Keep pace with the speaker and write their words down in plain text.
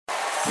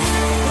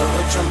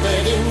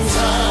trumpet in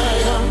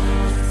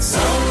Zion,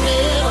 sound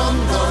it on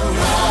the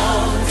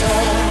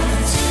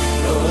mountains.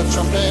 Blow a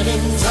trumpet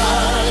in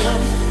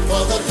Zion,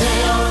 for the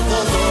day of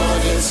the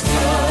Lord is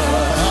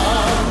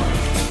come.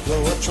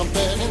 Blow a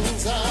trumpet in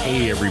Zion.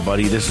 Hey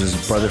everybody, this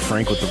is Brother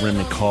Frank with the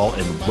Remnant Call,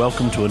 and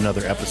welcome to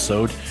another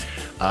episode.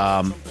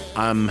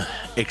 I'm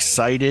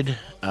excited,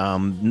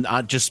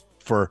 not just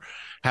for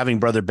having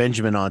Brother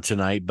Benjamin on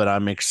tonight, but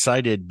I'm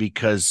excited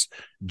because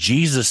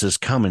Jesus is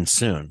coming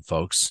soon,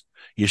 folks.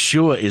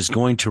 Yeshua is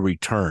going to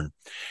return,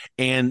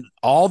 and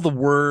all the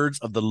words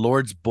of the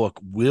Lord's book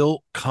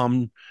will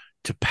come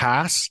to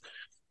pass.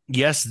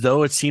 Yes,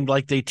 though it seemed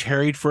like they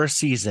tarried for a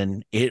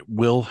season, it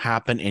will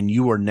happen, and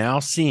you are now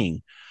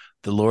seeing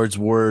the Lord's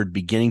word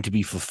beginning to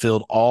be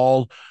fulfilled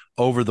all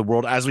over the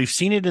world. As we've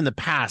seen it in the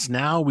past,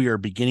 now we are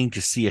beginning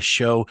to see a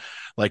show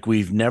like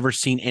we've never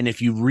seen. And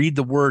if you read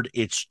the word,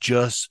 it's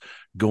just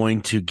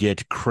going to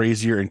get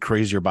crazier and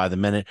crazier by the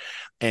minute.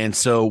 And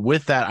so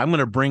with that, I'm going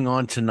to bring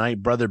on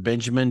tonight Brother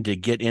Benjamin to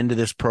get into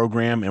this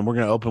program, and we're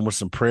going to open with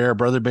some prayer.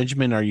 Brother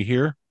Benjamin, are you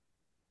here?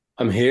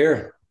 I'm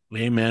here.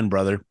 Amen,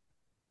 brother.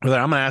 Brother,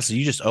 I'm going to ask that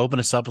you just open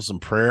us up with some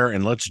prayer,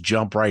 and let's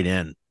jump right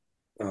in.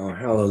 Oh,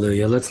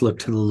 hallelujah. Let's look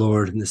to the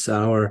Lord in this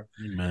hour.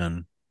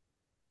 Amen.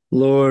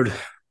 Lord,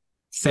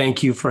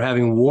 thank you for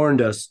having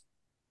warned us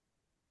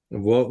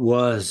of what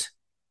was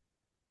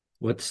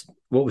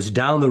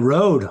down the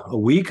road a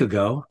week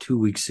ago, 2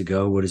 weeks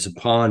ago, what is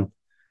upon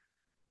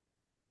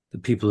the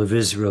people of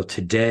Israel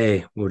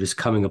today, what is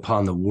coming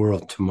upon the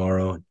world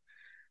tomorrow.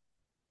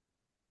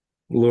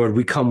 Lord,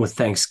 we come with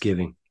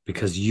thanksgiving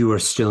because you are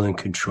still in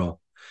control.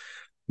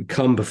 We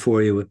come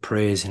before you with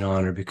praise and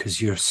honor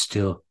because you're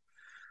still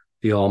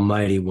the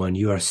Almighty One.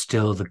 You are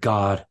still the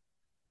God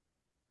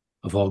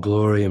of all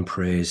glory and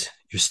praise.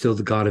 You're still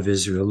the God of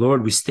Israel.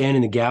 Lord, we stand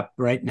in the gap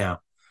right now.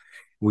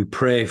 We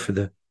pray for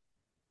the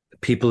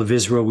people of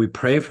Israel. We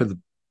pray for the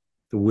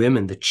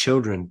women, the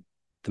children,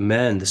 the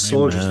men, the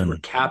soldiers that were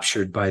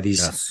captured by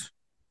these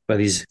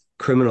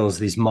criminals,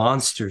 these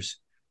monsters.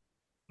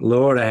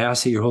 Lord, I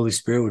ask that your Holy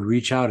Spirit would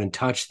reach out and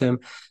touch them.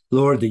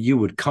 Lord, that you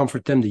would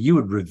comfort them, that you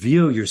would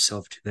reveal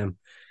yourself to them,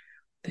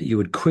 that you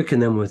would quicken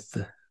them with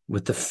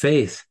the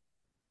faith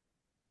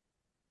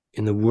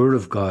in the word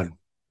of God,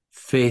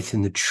 faith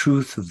in the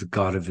truth of the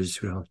God of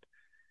Israel.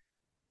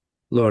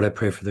 Lord, I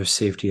pray for their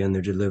safety and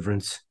their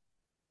deliverance.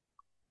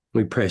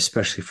 We pray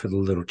especially for the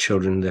little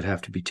children that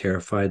have to be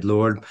terrified.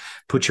 Lord,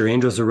 put your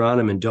angels around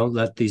them and don't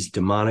let these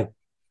demonic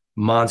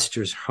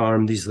monsters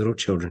harm these little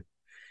children.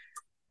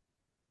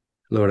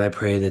 Lord, I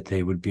pray that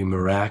they would be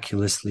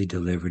miraculously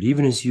delivered,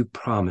 even as you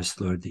promised,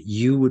 Lord, that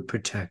you would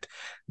protect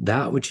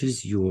that which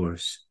is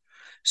yours.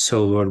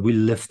 So, Lord, we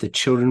lift the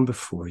children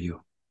before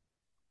you.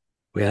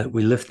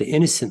 We lift the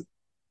innocent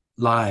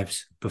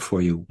lives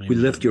before you. Amen. We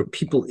lift your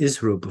people,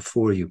 Israel,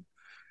 before you.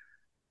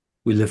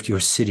 We lift your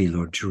city,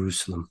 Lord,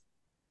 Jerusalem.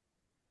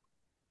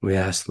 We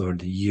ask, Lord,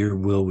 that your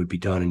will would be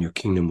done and your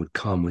kingdom would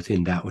come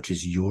within that which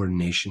is your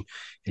nation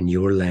and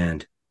your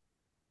land.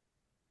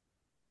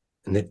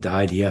 And that the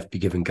IDF be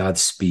given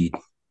God's speed.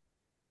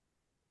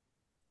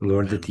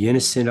 Lord, that the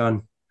innocent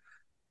on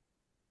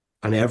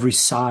every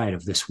side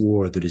of this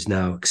war that is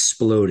now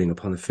exploding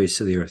upon the face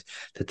of the earth,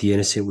 that the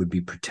innocent would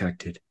be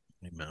protected.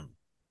 Amen.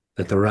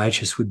 That the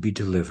righteous would be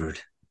delivered,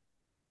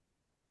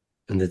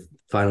 and that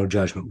final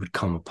judgment would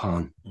come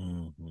upon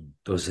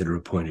those that are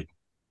appointed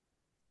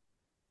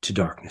to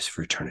darkness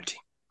for eternity.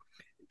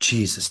 In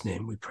Jesus'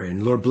 name we pray.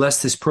 And Lord,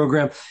 bless this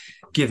program.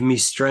 Give me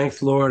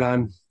strength, Lord.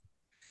 I'm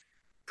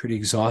pretty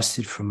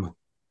exhausted from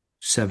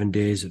 7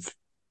 days of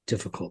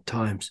difficult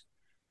times.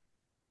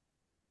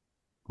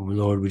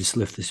 Lord, we just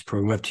lift this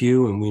program up to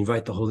you, and we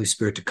invite the Holy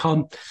Spirit to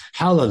come.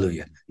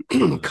 Hallelujah.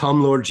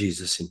 Come, Lord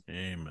Jesus, and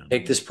Amen.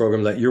 take this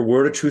program. Let your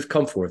word of truth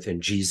come forth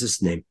in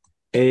Jesus' name.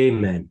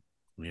 Amen.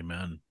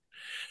 Amen.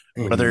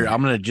 Amen. Brother,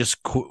 I'm going to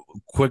just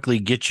quickly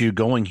get you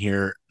going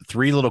here.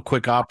 3 little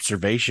quick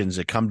observations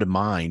that come to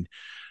mind.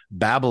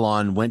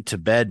 Babylon went to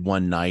bed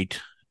one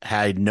night,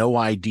 had no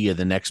idea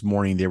the next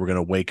morning they were going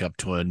to wake up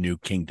to a new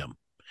kingdom.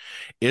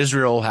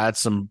 Israel had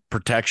some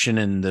protection,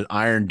 and the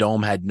Iron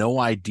Dome had no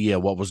idea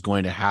what was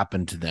going to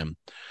happen to them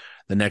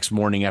the next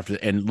morning after.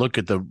 And look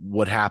at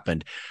what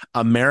happened.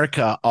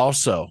 America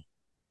also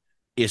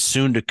is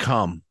soon to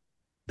come,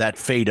 that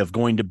fate of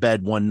going to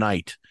bed one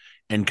night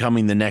and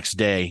coming the next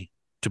day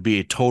to be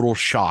a total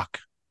shock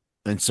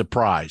and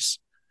surprise.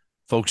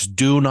 Folks,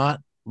 do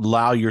not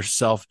allow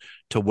yourself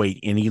to wait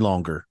any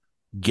longer.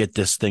 Get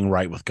this thing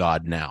right with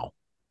God now.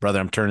 Brother,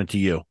 I'm turning to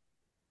you.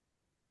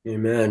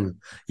 Amen.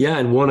 Yeah,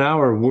 in 1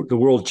 hour, the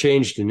world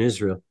changed in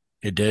Israel.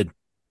 It did.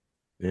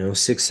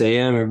 6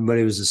 a.m.,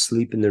 everybody was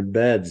asleep in their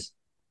beds,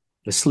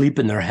 asleep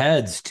in their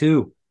heads,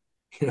 too.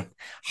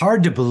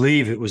 Hard to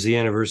believe it was the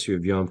anniversary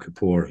of Yom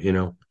Kippur,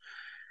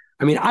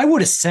 I mean, I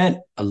would have sent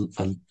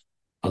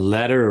a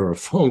letter or a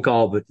phone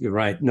call, but you're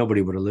right,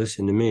 nobody would have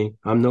listened to me.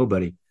 I'm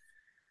nobody.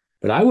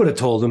 But I would have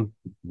told them,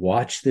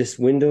 watch this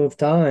window of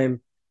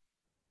time.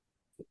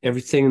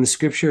 Everything in the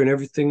scripture and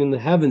everything in the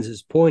heavens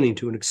is pointing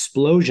to an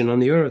explosion on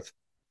the earth.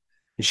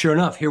 And sure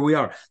enough, here we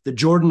are. The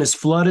Jordan is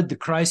flooded. The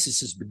crisis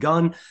has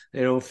begun.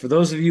 For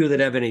those of you that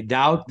have any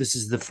doubt, this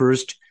is the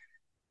first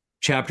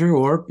chapter,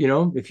 or,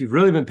 if you've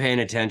really been paying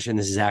attention,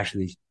 this is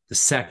actually the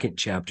second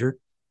chapter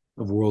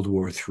of World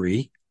War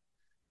III.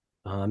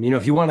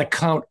 If you want to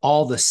count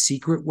all the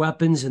secret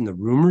weapons and the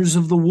rumors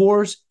of the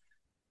wars,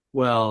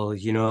 well,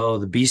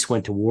 the beast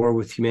went to war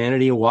with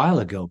humanity a while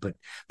ago, but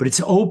it's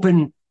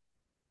open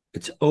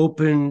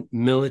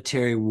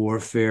military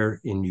warfare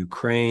in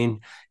Ukraine.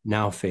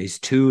 Now phase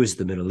 2 is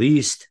the Middle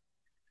East.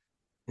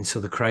 And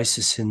so the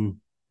crisis in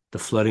the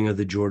flooding of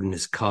the Jordan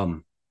has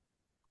come.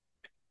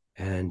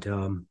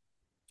 And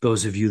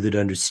those of you that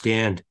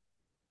understand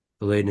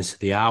the lateness of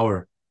the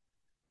hour,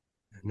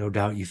 no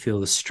doubt you feel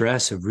the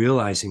stress of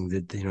realizing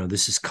that,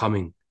 this is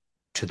coming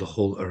to the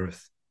whole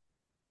earth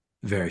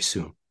very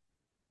soon.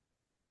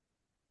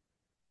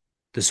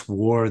 This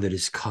war that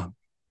has come.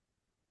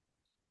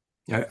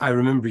 I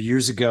remember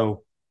years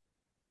ago,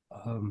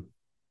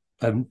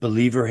 a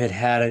believer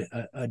had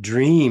a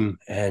dream,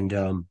 and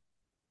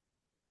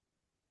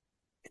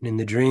in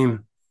the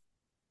dream,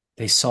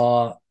 they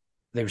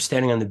were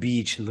standing on the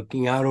beach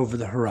looking out over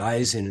the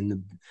horizon,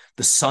 and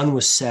the sun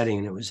was setting,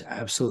 and it was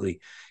absolutely,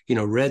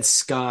 red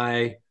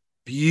sky,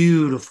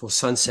 beautiful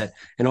sunset.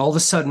 And all of a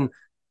sudden,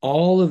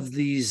 all of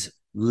these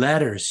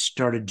letters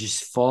started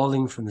just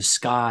falling from the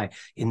sky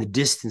in the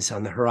distance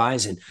on the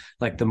horizon,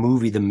 like the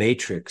movie The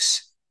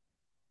Matrix.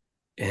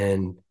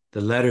 And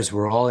the letters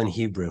were all in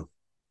Hebrew.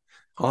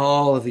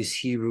 All of these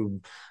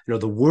Hebrew,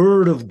 the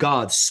word of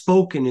God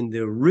spoken in the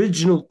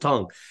original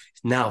tongue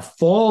is now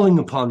falling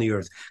upon the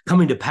earth,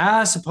 coming to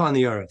pass upon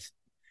the earth.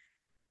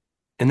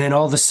 And then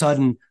all of a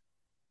sudden,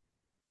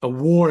 a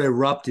war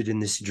erupted in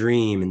this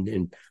dream,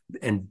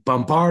 and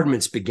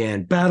bombardments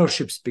began,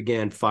 battleships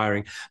began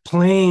firing,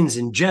 planes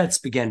and jets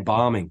began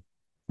bombing.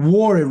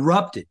 War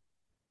erupted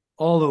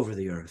all over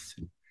the earth.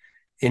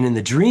 And in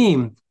the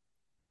dream,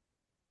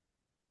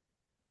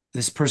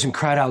 this person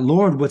cried out,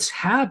 "Lord, what's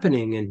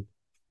happening?"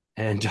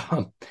 And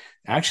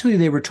actually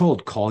they were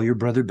told, "Call your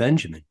brother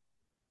Benjamin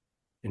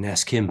and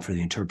ask him for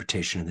the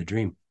interpretation of the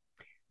dream."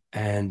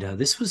 And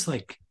this was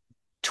like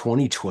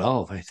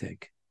 2012, I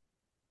think,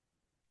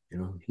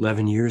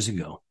 11 years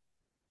ago.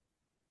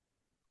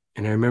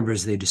 And I remember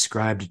as they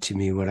described it to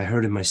me, what I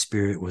heard in my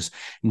spirit was,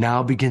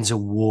 now begins a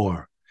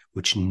war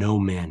which no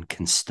man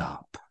can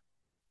stop.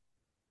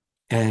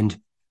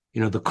 And,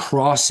 the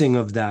crossing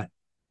of that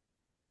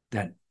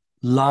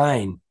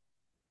line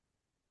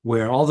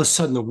where all of a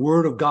sudden the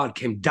word of God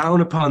came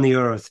down upon the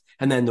earth,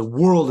 and then the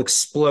world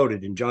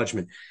exploded in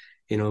judgment.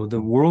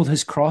 The world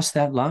has crossed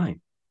that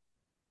line.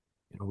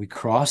 We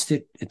crossed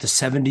it at the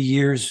 70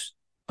 years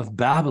of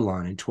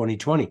Babylon in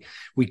 2020.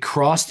 We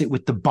crossed it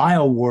with the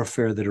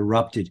biowarfare that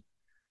erupted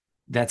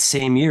that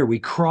same year. We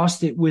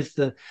crossed it with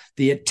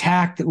the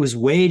attack that was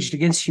waged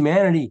against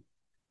humanity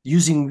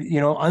using,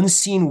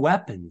 unseen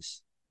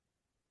weapons.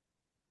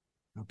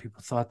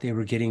 People thought they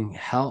were getting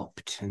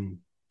helped and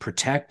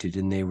protected,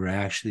 and they were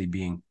actually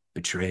being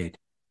betrayed.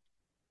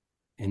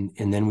 And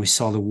then we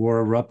saw the war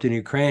erupt in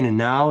Ukraine, and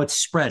now it's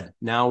spread.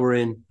 Now we're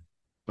in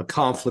a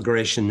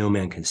conflagration no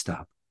man can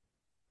stop.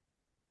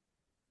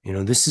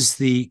 This is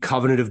the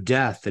covenant of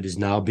death that is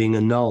now being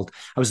annulled.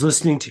 I was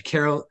listening to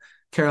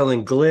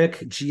Carolyn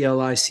Glick,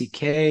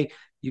 Glick.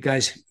 You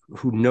guys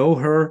who know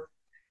her,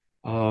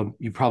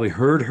 you probably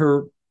heard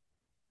her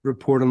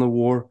report on the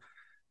war.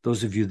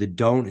 Those of you that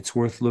don't, it's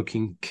worth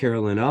looking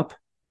Carolyn up.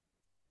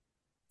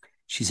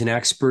 She's an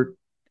expert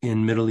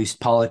in Middle East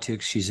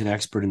politics. She's an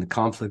expert in the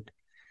conflict.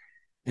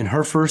 And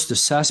her first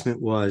assessment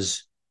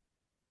was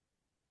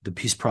the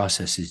peace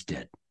process is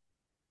dead.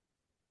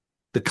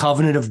 The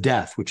covenant of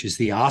death, which is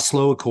the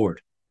Oslo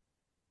Accord,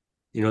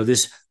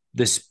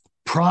 this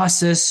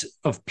process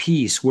of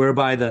peace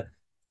whereby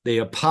the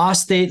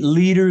apostate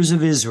leaders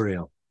of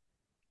Israel,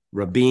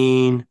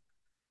 Rabin,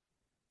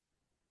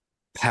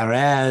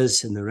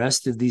 Perez, and the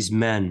rest of these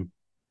men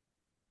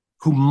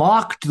who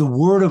mocked the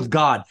word of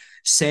God,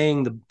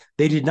 saying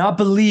they did not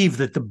believe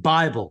that the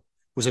Bible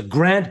was a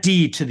grant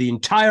deed to the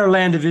entire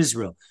land of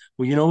Israel.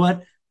 Well, you know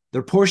what?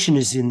 Their portion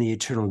is in the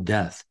eternal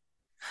death.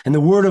 And the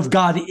word of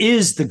God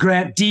is the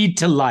grant deed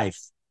to life.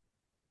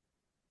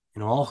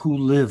 And all who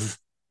live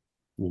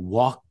will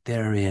walk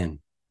therein.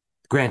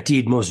 Grant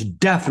deed most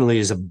definitely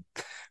is a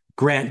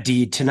grant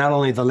deed to not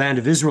only the land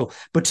of Israel,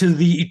 but to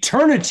the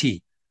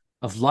eternity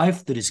of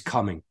life that is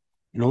coming.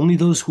 And only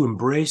those who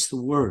embrace the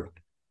word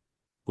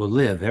will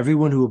live.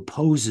 Everyone who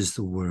opposes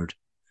the word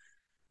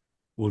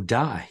will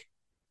die.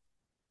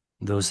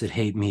 Those that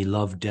hate me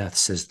love death,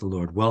 says the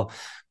Lord. Well,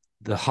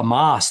 the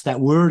Hamas,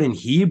 that word in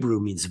Hebrew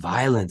means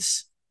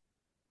violence.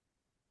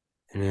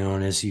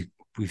 And as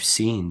we've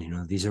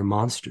seen, these are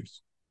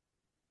monsters.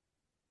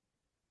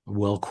 A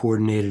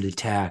well-coordinated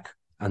attack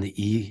on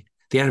the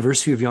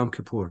anniversary of Yom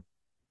Kippur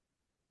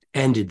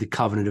ended the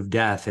covenant of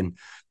death. And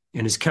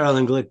as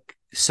Carolyn Glick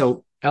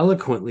so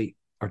eloquently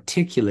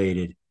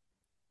articulated,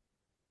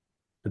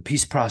 the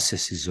peace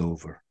process is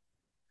over.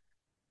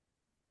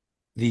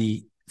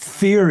 The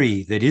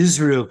theory that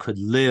Israel could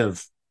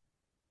live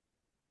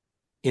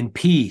in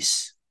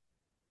peace,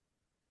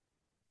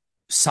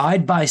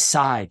 side by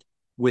side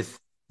with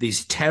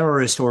these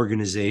terrorist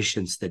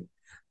organizations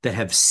that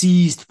have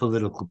seized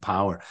political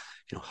power.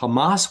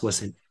 Hamas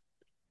wasn't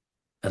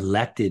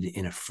elected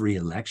in a free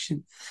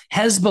election.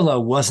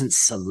 Hezbollah wasn't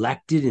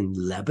selected in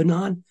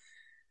Lebanon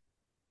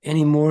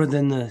any more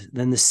than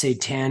the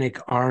satanic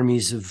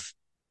armies of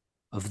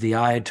the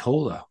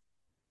Ayatollah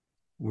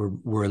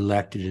were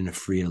elected in a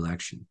free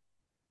election.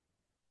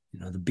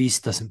 The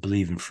beast doesn't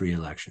believe in free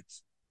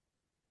elections.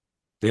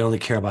 They only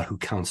care about who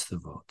counts the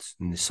votes.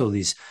 And so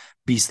these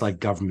beast-like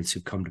governments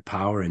have come to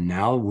power, and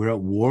now we're at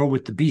war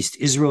with the beast.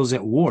 Israel's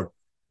at war.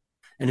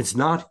 And it's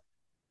not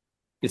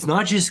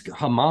just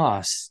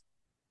Hamas,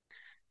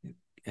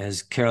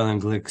 as Caroline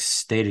Glick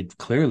stated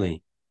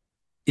clearly.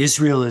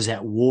 Israel is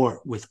at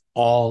war with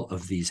all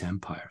of these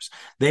empires.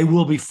 They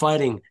will be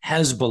fighting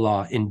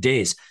Hezbollah in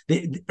days.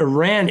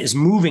 Iran is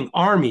moving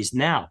armies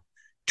now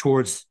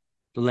towards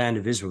the land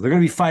of Israel. They're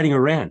going to be fighting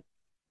Iran.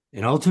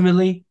 And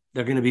ultimately,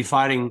 they're going to be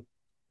fighting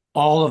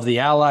all of the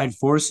allied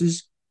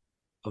forces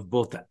of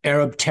both the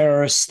Arab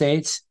terrorist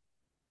states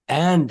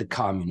and the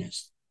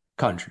communist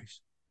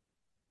countries,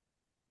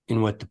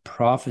 in what the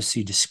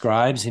prophecy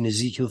describes in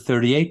Ezekiel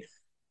 38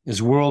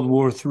 as World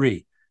War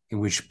III, in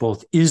which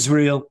both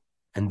Israel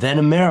and then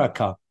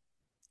America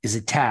is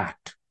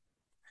attacked.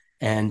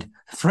 And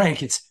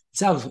Frank, it's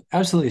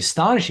absolutely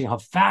astonishing how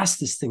fast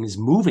this thing is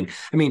moving.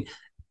 I mean,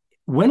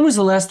 when was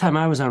the last time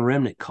I was on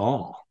Remnant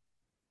Call?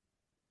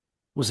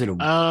 Was it it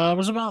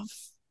was about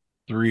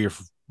 3 or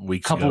 4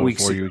 weeks ago, 4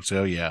 weeks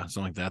ago. Yeah,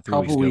 something like that. 3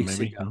 weeks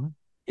ago, maybe. Mm-hmm.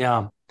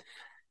 Yeah.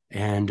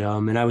 And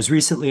I was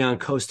recently on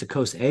Coast to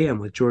Coast AM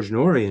with George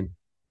Norrie, and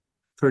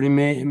pretty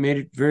made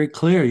it very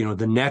clear,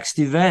 the next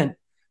event,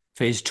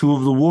 phase 2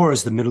 of the war,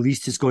 is the Middle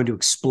East is going to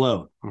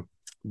explode. A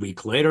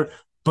week later,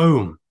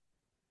 boom,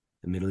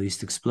 the Middle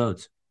East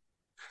explodes.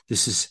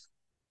 This is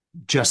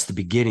just the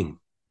beginning.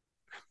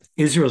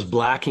 Israel's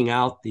blacking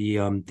out the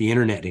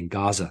internet in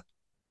Gaza.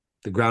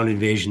 The ground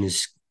invasion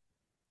is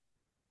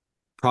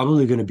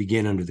probably going to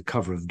begin under the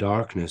cover of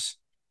darkness.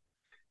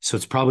 So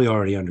it's probably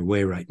already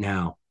underway right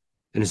now.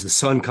 And as the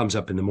sun comes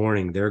up in the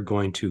morning, they're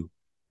going to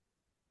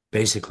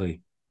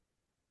basically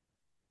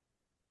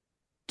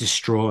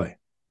destroy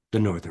the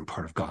northern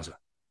part of Gaza.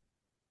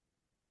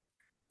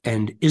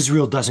 And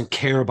Israel doesn't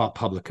care about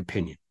public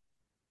opinion.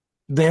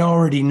 They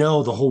already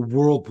know the whole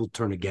world will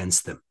turn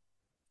against them.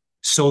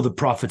 So the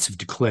prophets have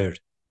declared.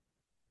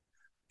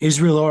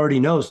 Israel already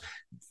knows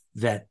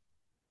that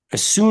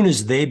as soon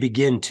as they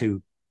begin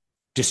to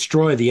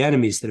destroy the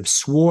enemies that have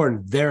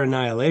sworn their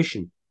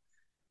annihilation,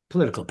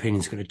 political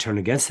opinion is going to turn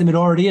against them. It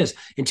already is.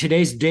 In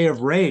today's day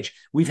of rage,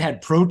 we've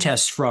had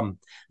protests from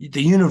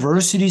the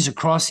universities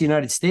across the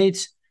United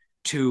States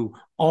to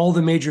all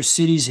the major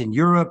cities in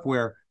Europe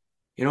where,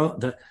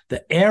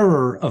 the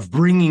error of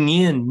bringing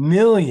in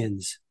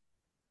millions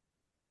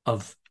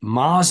of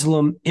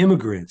Muslim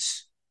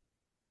immigrants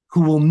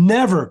who will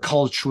never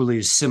culturally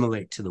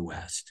assimilate to the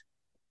West,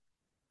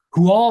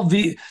 who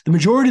the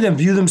majority of them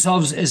view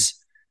themselves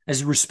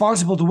as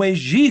responsible to wage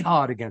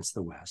jihad against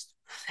the West.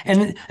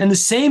 And the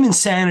same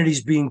insanity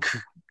is being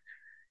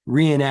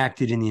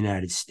reenacted in the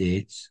United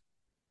States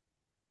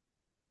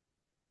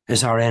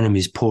as our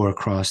enemies pour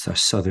across our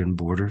southern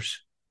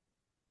borders.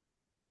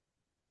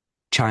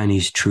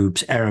 Chinese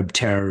troops, Arab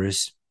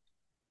terrorists,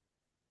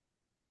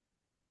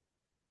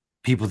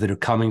 people that are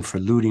coming for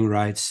looting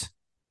rights.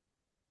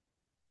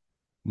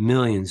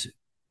 Millions.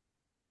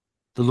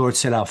 The Lord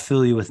said, I'll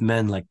fill you with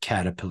men like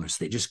caterpillars.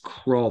 They just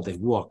crawled, they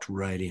walked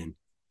right in.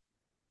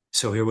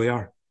 So here we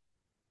are,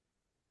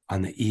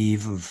 on the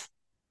eve of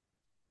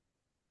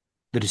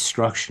the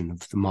destruction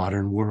of the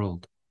modern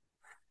world.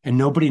 And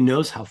nobody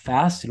knows how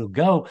fast it'll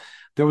go.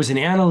 There was an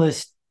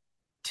analyst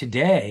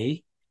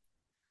today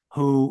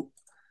who,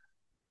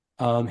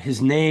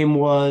 his name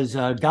was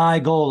Guy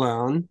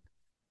Golan.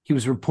 He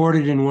was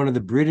reported in one of the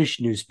British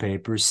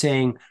newspapers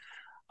saying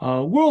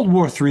World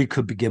War III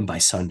could begin by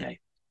Sunday.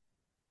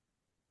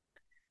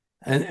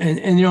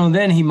 And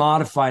then he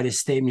modified his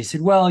statement. He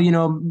said, well,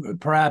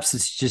 perhaps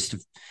it's just,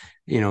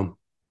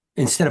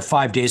 instead of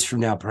 5 days from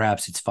now,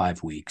 perhaps it's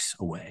 5 weeks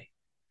away.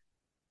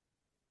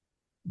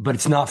 But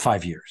it's not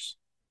 5 years.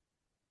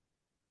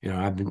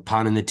 I've been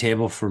pounding the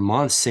table for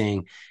months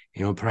saying,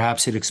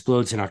 perhaps it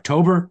explodes in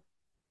October.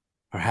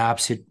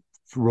 Perhaps it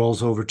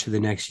rolls over to the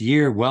next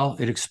year. Well,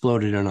 it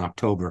exploded in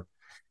October.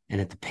 And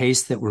at the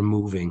pace that we're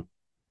moving,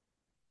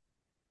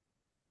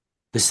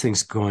 this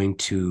thing's going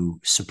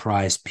to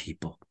surprise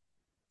people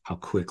how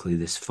quickly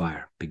this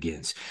fire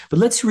begins. But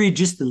let's read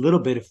just a little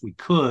bit, if we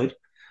could,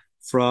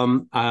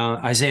 from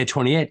Isaiah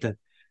 28,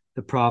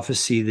 the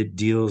prophecy that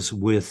deals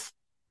with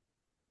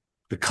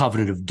the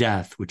covenant of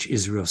death, which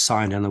Israel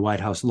signed on the White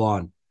House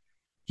lawn.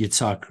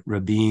 Yitzhak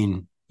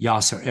Rabin,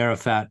 Yasser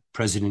Arafat,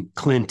 President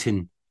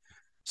Clinton,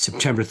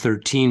 September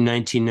 13,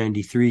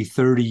 1993,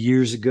 30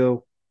 years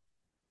ago,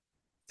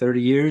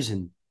 30 years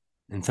and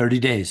 30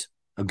 days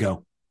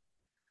ago,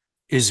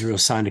 Israel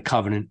signed a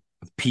covenant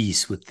of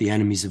peace with the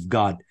enemies of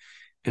God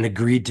and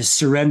agreed to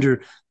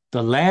surrender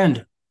the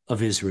land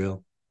of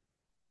Israel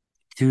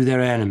to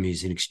their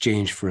enemies in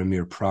exchange for a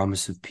mere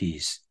promise of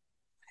peace.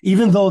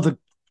 Even though the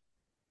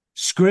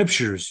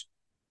scriptures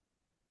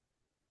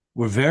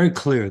were very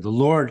clear, the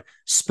Lord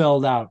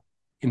spelled out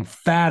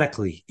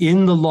emphatically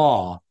in the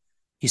law,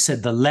 he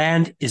said, the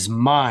land is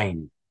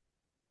mine.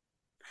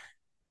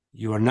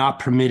 You are not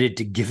permitted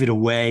to give it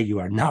away. You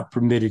are not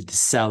permitted to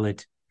sell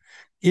it.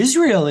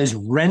 Israel is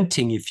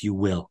renting, if you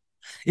will.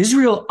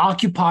 Israel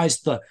occupies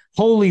the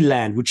Holy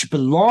Land, which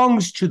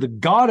belongs to the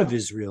God of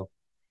Israel,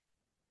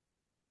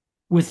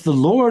 with the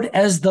Lord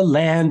as the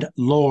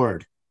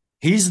landlord.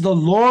 He's the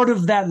Lord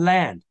of that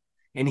land,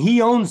 and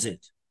he owns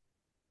it.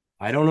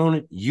 I don't own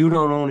it. You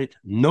don't own it.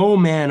 No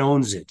man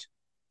owns it,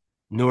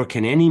 nor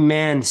can any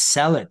man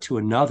sell it to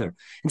another.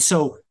 And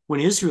so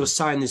when Israel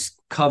signed this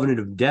covenant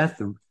of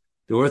death,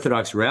 the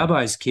Orthodox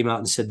rabbis came out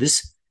and said,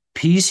 this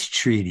peace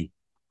treaty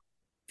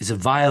is a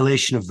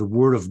violation of the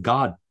word of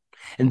God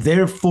and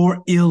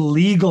therefore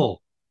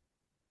illegal.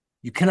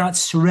 You cannot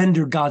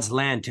surrender God's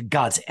land to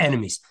God's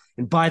enemies.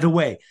 And by the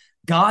way,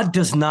 God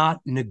does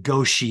not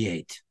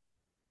negotiate.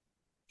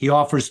 He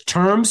offers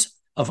terms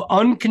of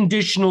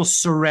unconditional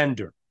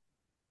surrender.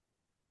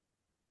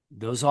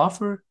 Those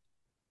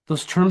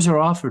terms are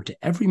offered to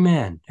every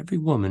man, every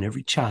woman,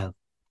 every child.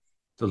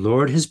 The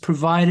Lord has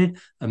provided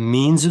a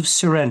means of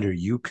surrender.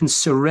 You can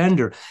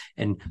surrender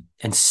and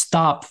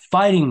stop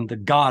fighting the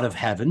God of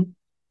heaven.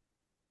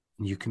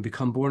 And you can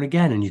become born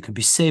again, and you can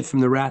be saved from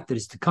the wrath that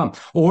is to come.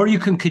 Or you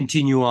can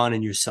continue on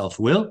in your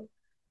self-will.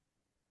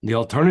 The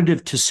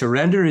alternative to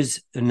surrender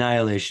is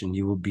annihilation.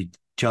 You will be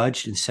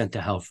judged and sent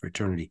to hell for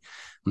eternity.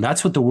 And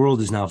that's what the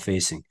world is now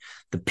facing.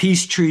 The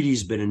peace treaty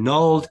has been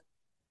annulled.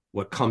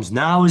 What comes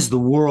now is the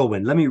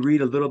whirlwind. Let me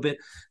read a little bit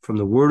from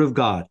the word of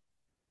God.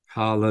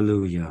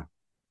 Hallelujah.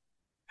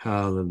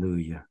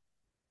 Hallelujah.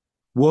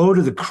 Woe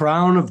to the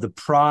crown of the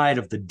pride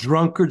of the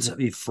drunkards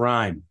of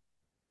Ephraim.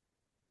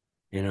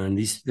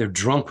 And they're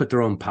drunk with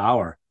their own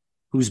power,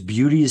 whose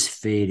beauty is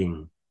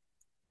fading,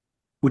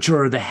 which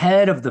are the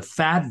head of the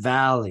fat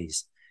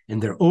valleys,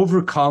 and they're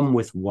overcome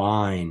with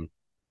wine.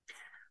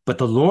 But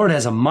the Lord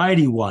has a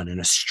mighty one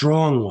and a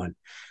strong one,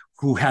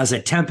 who has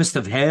a tempest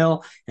of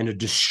hail and a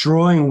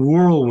destroying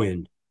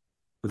whirlwind,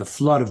 with a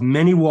flood of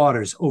many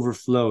waters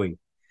overflowing.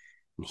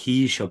 And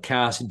he shall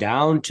cast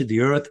down to the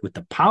earth with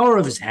the power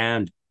of his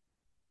hand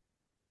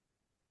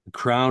the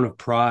crown of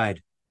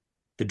pride,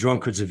 the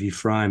drunkards of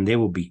Ephraim. They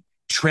will be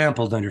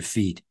trampled under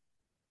feet,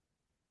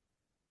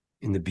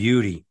 and the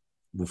beauty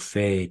will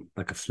fade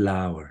like a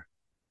flower.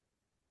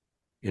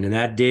 And in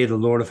that day, the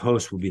Lord of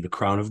hosts will be the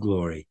crown of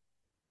glory,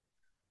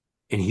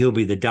 and he'll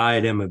be the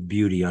diadem of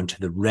beauty unto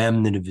the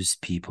remnant of his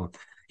people.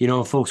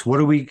 Folks, what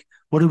are we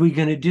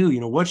going to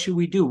do? What should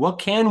we do? What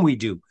can we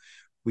do?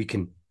 We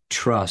can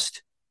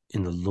trust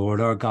in the Lord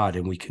our God,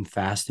 and we can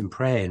fast and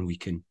pray, and we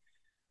can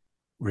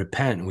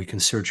repent, and we can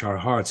search our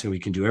hearts, and we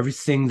can do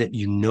everything that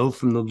you know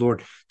from the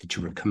Lord that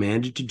you were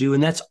commanded to do.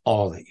 And that's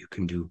all that you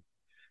can do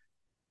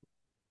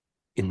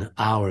in the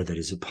hour that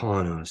is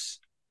upon us.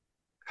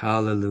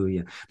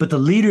 Hallelujah. But the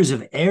leaders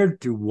have erred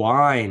through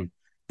wine.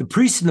 The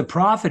priest and the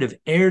prophet have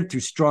erred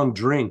through strong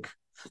drink.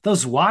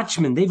 Those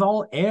watchmen, they've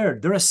all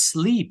erred. They're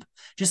asleep,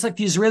 just like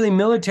the Israeli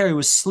military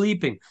was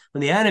sleeping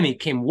when the enemy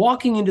came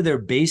walking into their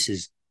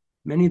bases.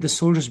 Many of the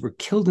soldiers were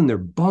killed in their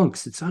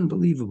bunks. It's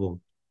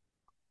unbelievable.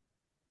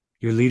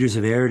 Your leaders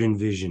have erred in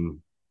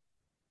vision.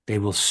 They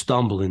will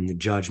stumble in the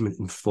judgment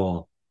and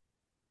fall.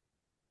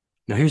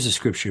 Now, here's a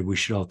scripture we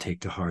should all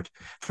take to heart.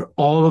 For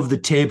all of the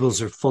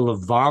tables are full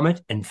of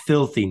vomit and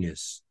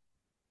filthiness,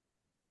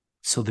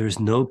 so there's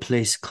no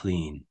place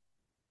clean.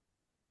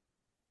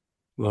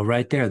 Well,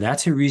 right there,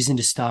 that's a reason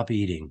to stop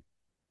eating.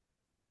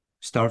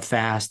 Start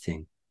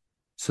fasting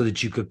so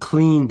that you could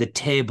clean the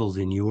table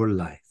in your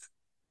life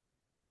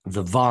of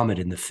the vomit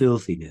and the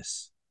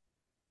filthiness,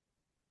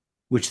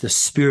 which the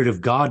Spirit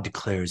of God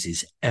declares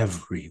is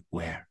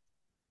everywhere.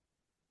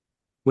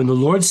 When the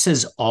Lord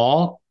says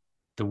all,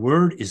 the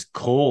word is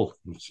kol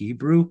in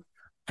Hebrew.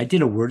 I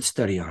did a word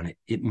study on it.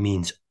 It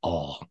means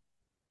all.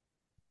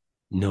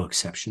 No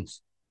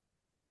exceptions.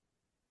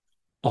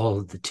 All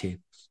of the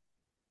tables.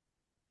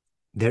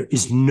 There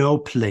is no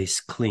place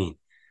clean.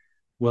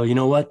 Well, you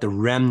know what? The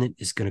remnant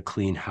is going to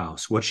clean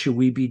house. What should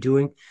we be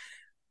doing?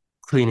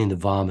 Cleaning the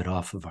vomit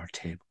off of our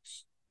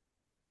tables.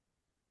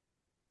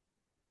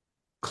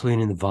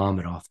 Cleaning the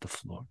vomit off the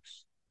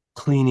floors.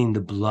 Cleaning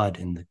the blood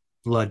and the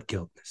blood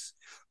guiltness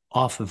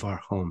off of our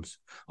homes,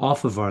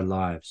 off of our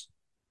lives.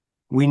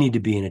 We need to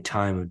be in a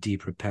time of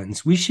deep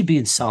repentance. We should be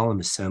in solemn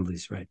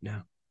assemblies right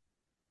now.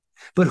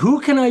 But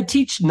who can I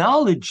teach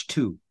knowledge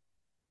to?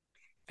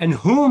 And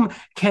who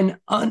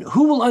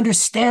will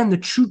understand the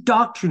true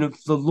doctrine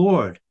of the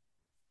Lord?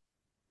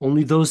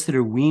 Only those that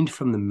are weaned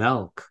from the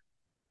milk,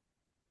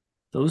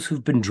 those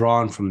who've been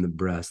drawn from the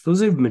breast, those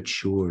who have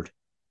matured.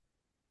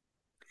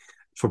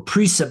 For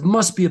precept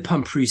must be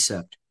upon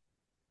precept.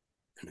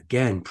 And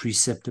again,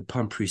 precept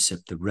upon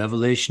precept. The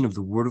revelation of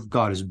the word of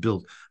God is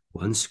built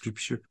one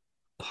scripture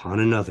upon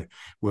another,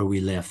 where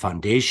we lay a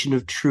foundation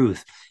of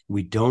truth.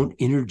 We don't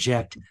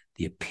interject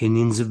the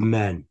opinions of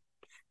men.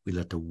 We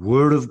let the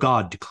word of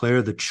God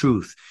declare the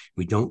truth.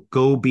 We don't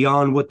go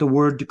beyond what the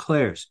word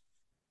declares.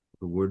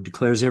 The word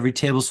declares every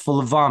table's full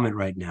of vomit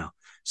right now.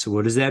 So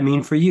what does that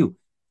mean for you?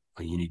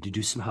 Well, you need to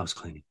do some house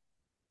cleaning.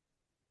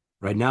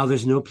 Right now,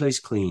 there's no place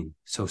clean.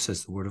 So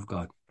says the word of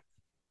God.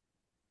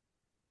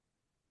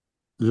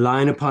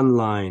 Line upon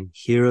line,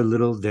 here a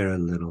little, there a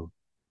little.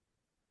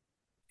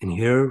 And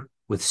here,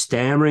 with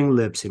stammering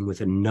lips and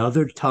with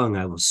another tongue,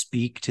 I will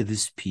speak to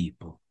this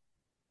people,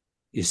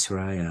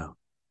 Israel,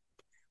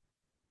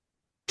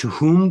 to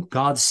whom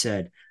God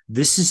said,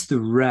 this is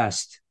the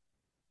rest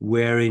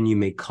wherein you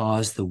may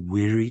cause the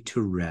weary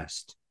to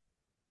rest.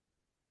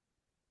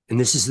 And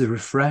this is the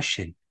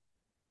refreshing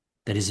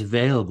that is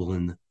available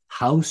in the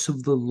house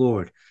of the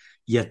Lord,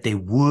 yet they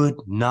would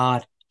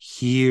not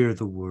hear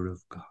the word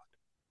of God.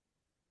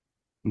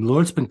 And the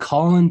Lord's been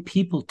calling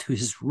people to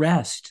his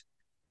rest.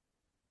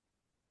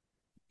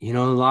 You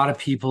know, a lot of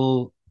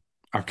people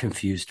are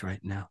confused right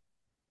now.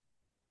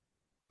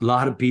 A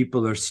lot of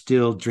people are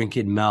still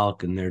drinking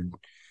milk, and a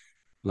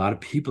lot of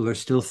people are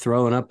still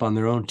throwing up on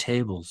their own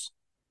tables,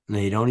 and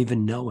they don't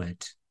even know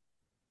it.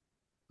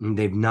 And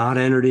they've not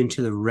entered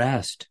into the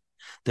rest.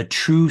 The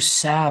true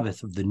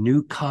Sabbath of the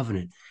new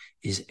covenant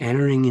is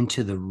entering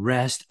into the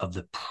rest of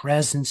the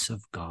presence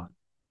of God.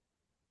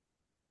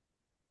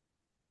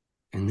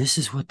 And this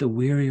is what the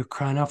weary are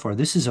crying out for.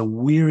 This is a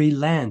weary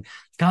land.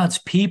 God's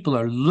people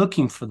are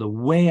looking for the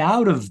way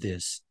out of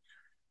this.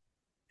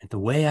 And the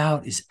way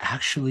out is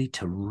actually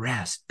to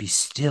rest, be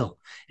still,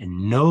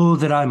 and know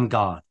that I'm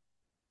God.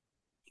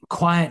 In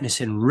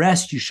quietness and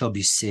rest you shall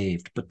be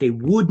saved. But they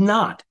would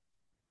not.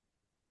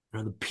 You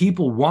know, the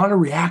people want to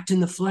react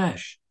in the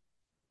flesh.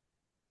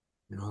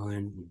 You know,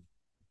 and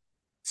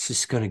it's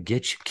just going to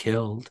get you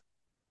killed.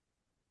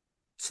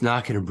 It's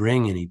not going to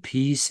bring any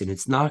peace, and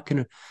it's not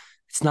going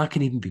to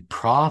even be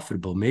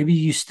profitable. Maybe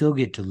you still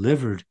get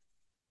delivered.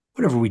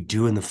 Whatever we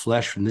do in the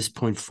flesh from this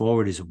point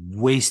forward is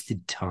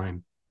wasted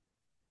time.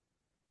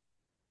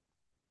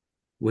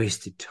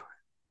 Wasted time.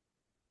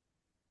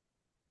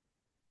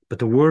 But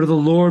the word of the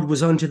Lord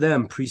was unto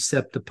them,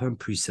 precept upon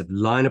precept,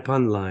 line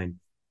upon line,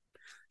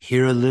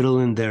 here a little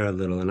and there a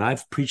little. And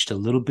I've preached a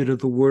little bit of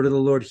the word of the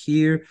Lord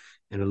here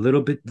and a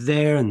little bit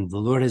there, and the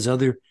Lord has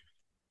other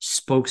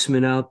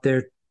spokesmen out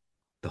there.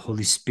 The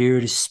Holy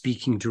Spirit is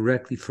speaking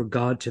directly for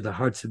God to the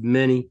hearts of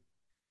many.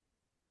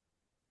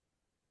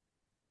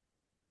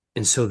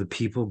 And so the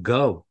people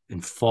go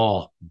and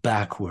fall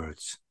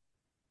backwards.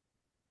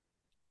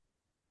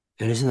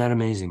 And isn't that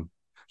amazing?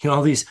 You know,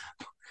 all these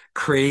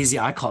crazy,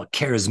 I call it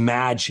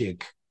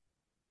charismatic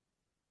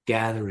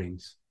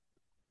gatherings.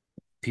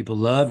 People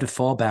love to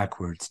fall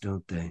backwards,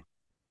 don't they?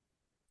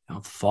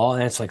 They'll fall,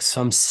 and it's like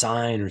some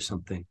sign or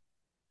something.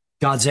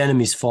 God's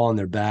enemies fall on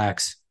their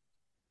backs.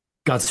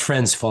 God's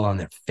friends fall on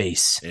their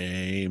face.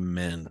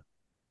 Amen.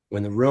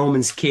 When the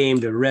Romans came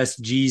to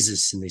arrest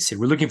Jesus, and they said,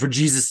 we're looking for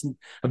Jesus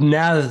of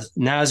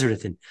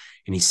Nazareth. And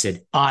he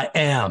said, I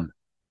am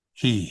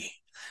he.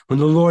 When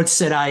the Lord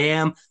said, I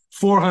am,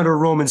 400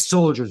 Roman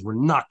soldiers were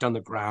knocked on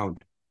the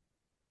ground.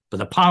 But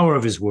the power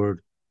of his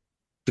word,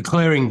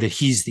 declaring that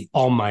he's the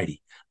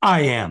Almighty.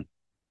 I am.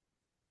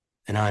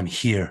 And I'm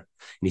here.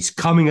 And he's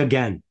coming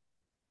again.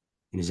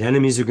 And his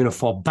enemies are going to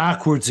fall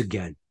backwards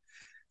again.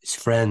 His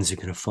friends are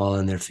going to fall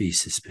on their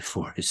faces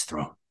before his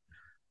throne.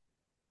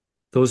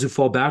 Those who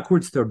fall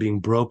backwards, they're being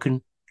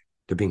broken.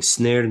 They're being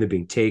snared and they're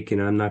being taken.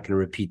 I'm not going to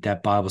repeat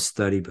that Bible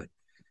study, but,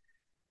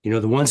 you know,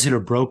 the ones that are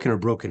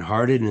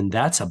brokenhearted, and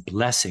that's a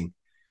blessing.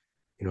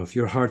 You know, if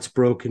your heart's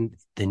broken,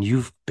 then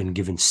you've been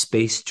given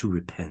space to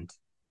repent.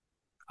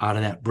 Out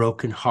of that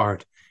broken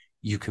heart,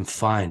 you can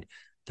find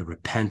the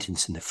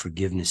repentance and the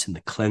forgiveness and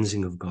the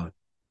cleansing of God.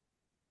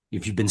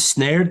 If you've been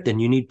snared, then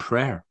you need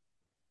prayer.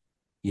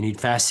 You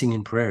need fasting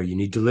and prayer. You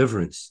need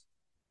deliverance.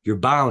 You're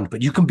bound,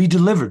 but you can be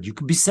delivered. You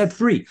can be set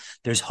free.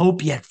 There's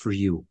hope yet for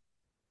you.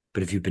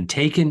 But if you've been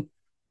taken,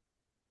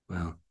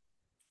 well,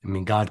 I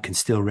mean, God can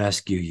still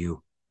rescue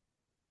you.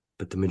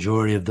 But the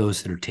majority of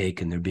those that are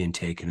taken, they're being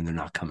taken and they're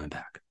not coming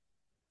back.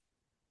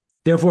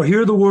 Therefore,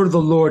 hear the word of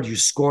the Lord, you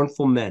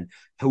scornful men,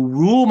 who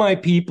rule my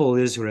people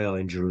Israel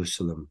and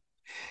Jerusalem.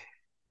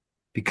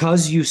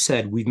 Because you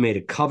said, we've made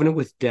a covenant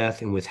with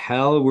death, and with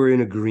hell we're in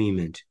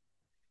agreement.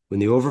 When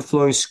the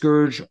overflowing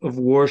scourge of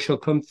war shall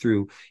come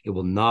through, it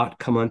will not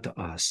come unto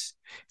us.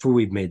 For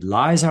we've made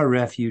lies our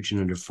refuge, and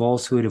under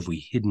falsehood have we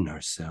hidden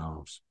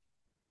ourselves.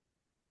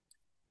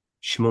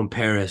 Shimon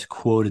Peres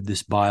quoted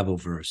this Bible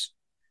verse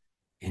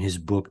in his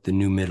book, The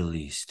New Middle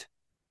East,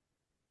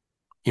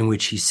 in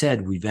which he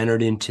said, we've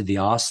entered into the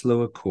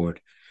Oslo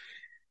Accord,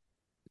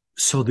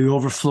 so the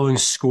overflowing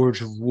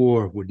scourge of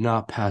war would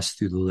not pass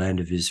through the land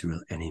of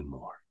Israel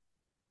anymore.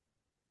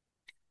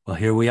 Well,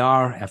 here we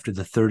are after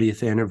the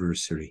 30th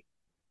anniversary.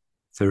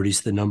 30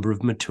 is the number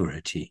of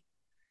maturity.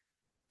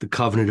 The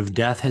covenant of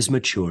death has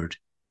matured,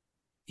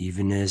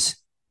 even as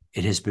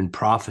it has been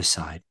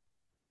prophesied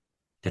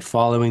that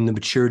following the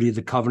maturity of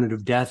the covenant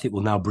of death, it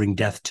will now bring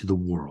death to the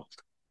world.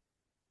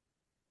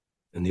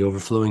 And the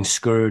overflowing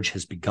scourge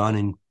has begun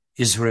in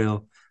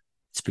Israel.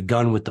 It's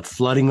begun with the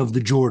flooding of the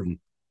Jordan.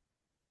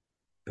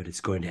 but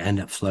it's going to end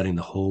up flooding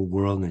the whole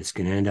world, and it's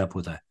going to end up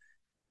with a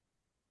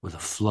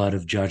flood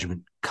of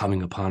judgment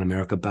coming upon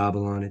America,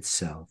 Babylon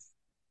itself.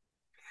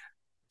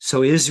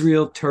 So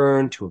Israel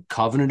turned to a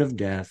covenant of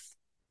death.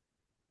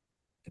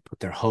 They put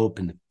their hope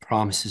in the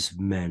promises of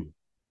men.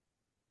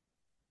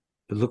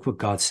 But look what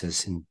God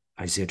says in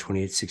Isaiah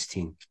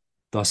 28:16.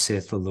 Thus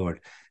saith the Lord,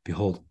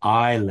 behold,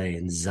 I lay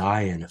in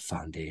Zion a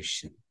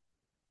foundation.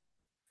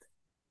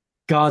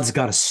 God's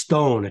got a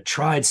stone, a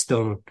tried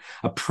stone,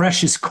 a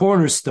precious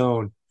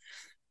cornerstone,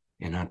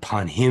 and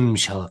upon him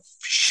shall a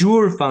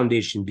sure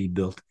foundation be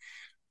built,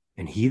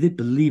 and he that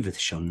believeth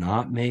shall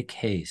not make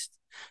haste.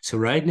 So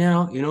right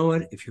now, you know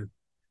what? If you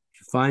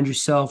find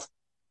yourself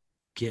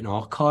getting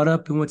all caught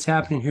up in what's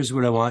happening, here's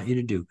what I want you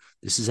to do.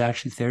 This is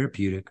actually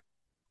therapeutic.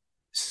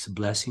 This is a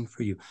blessing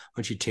for you. I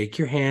want you to take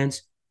your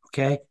hands,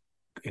 okay,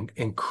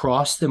 and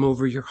cross them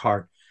over your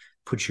heart.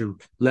 Put your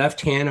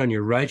left hand on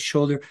your right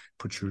shoulder.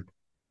 Put your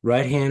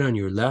right hand on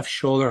your left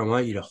shoulder. I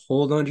want you to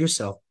hold on to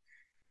yourself.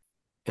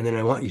 And then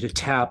I want you to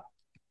tap.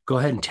 Go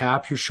ahead and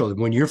tap your shoulder.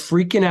 When you're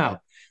freaking out,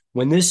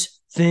 when this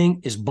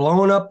thing is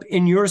blowing up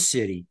in your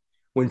city,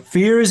 when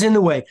fear is in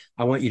the way,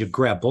 I want you to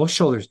grab both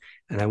shoulders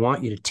and I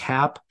want you to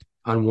tap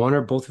on one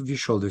or both of your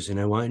shoulders. And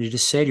I want you to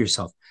say to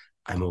yourself,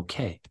 I'm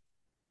okay.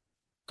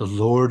 The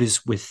Lord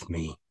is with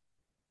me.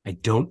 I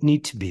don't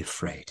need to be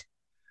afraid.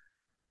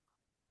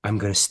 I'm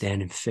going to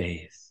stand in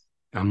faith.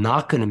 I'm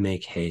not going to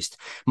make haste.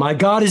 My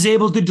God is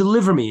able to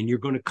deliver me. And you're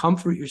going to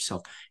comfort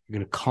yourself. You're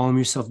going to calm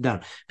yourself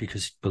down,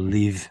 because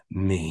believe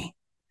me,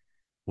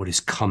 what is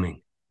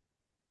coming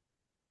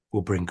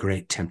will bring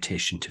great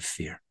temptation to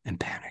fear and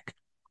panic.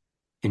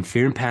 And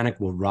fear and panic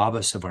will rob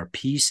us of our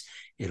peace.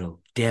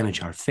 It'll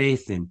damage our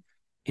faith, and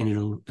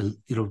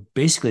it'll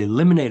basically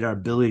eliminate our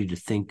ability to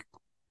think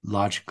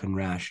logically and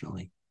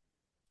rationally,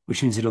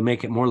 which means it'll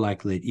make it more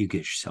likely that you get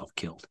yourself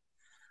killed.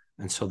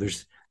 And so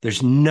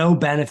there's no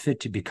benefit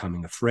to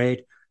becoming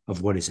afraid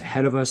of what is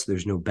ahead of us.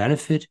 There's no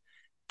benefit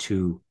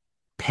to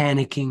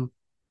panicking.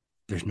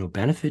 There's no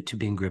benefit to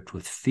being gripped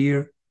with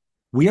fear.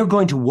 We are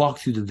going to walk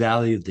through the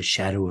valley of the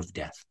shadow of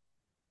death.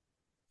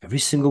 Every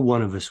single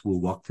one of us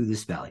will walk through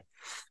this valley,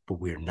 but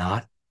we're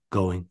not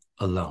going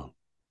alone.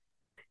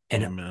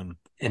 And, Amen.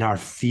 And our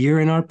fear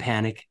and our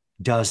panic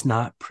does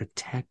not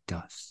protect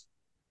us.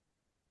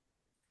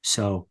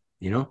 So,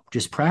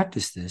 just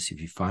practice this.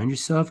 If you find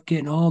yourself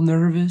getting all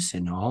nervous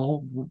and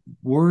all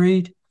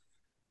worried,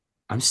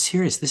 I'm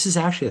serious. This is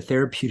actually a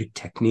therapeutic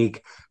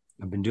technique.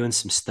 I've been doing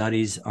some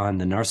studies on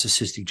the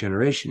narcissistic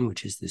generation,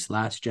 which is this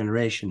last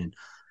generation,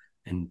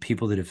 and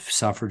people that have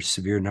suffered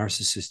severe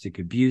narcissistic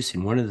abuse.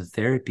 And one of the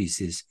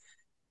therapies is,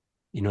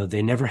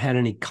 they never had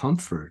any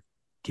comfort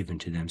given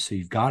to them. So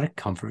you've got to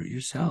comfort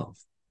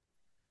yourself.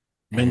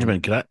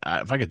 Benjamin, could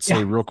if I could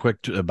say real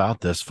quick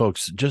about this,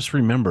 folks, just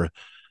remember,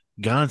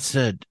 God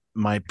said,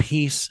 my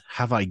peace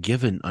have I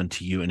given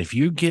unto you. And if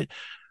you get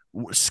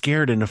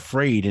scared and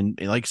afraid and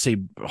like say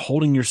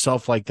holding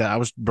yourself like that, I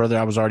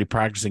was already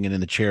practicing it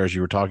in the chair as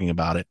you were talking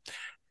about it.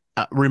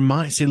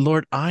 Say,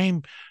 Lord,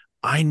 I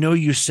know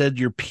you said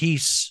your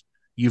peace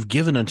you've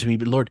given unto me,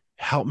 but Lord,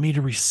 help me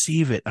to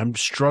receive it. I'm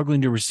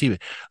struggling to receive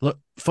it. Look,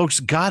 folks,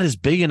 God is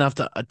big enough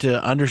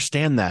to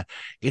understand that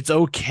it's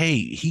okay.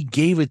 He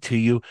gave it to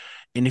you.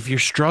 And if you're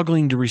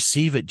struggling to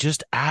receive it,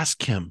 just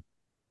ask him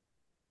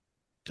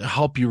to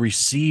help you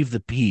receive the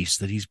peace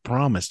that he's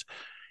promised.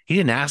 He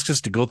didn't ask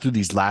us to go through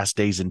these last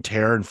days in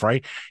terror and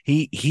fright.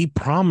 He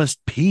promised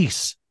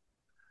peace.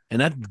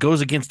 And that goes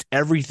against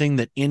everything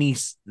that any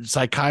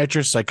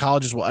psychiatrist,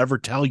 psychologist will ever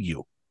tell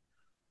you.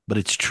 But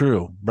it's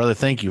true. Brother,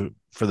 thank you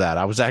for that.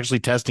 I was actually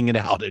testing it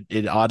out.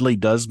 It oddly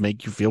does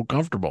make you feel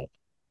comfortable.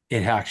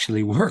 It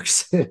actually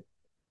works.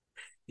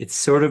 It's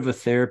sort of a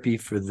therapy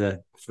for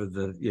the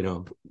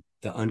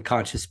the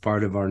unconscious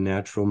part of our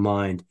natural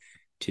mind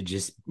to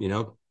just,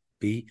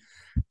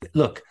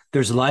 look,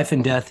 there's life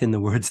and death in the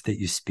words that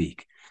you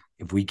speak.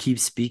 If we keep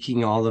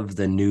speaking all of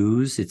the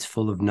news, it's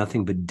full of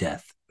nothing but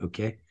death,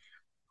 okay?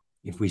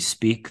 If we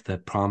speak the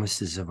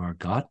promises of our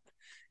God,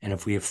 and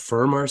if we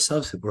affirm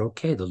ourselves that we're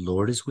okay, the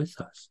Lord is with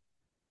us.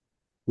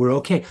 We're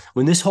okay.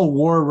 When this whole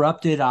war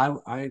erupted, I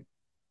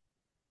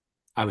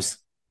was,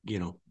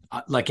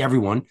 like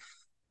everyone,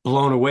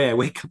 blown away. I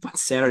wake up on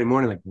Saturday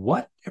morning like,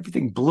 what?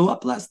 Everything blew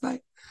up last night?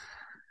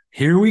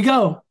 Here we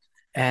go.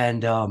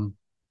 And,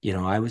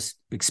 I was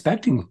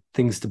expecting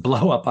things to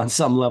blow up on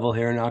some level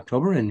here in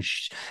October, and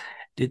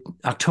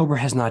October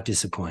has not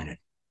disappointed.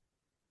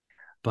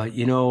 But,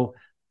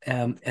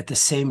 at the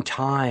same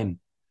time,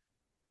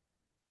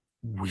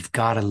 we've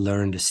got to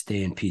learn to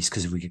stay in peace,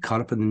 because if we get caught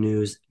up in the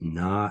news,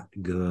 not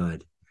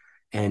good.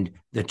 And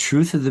the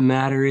truth of the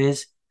matter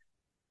is,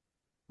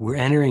 we're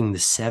entering the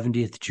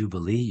 70th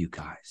Jubilee, you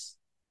guys.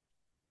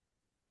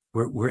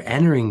 We're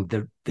entering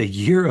the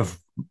year of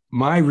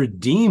my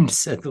redeemed,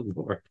 said the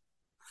Lord.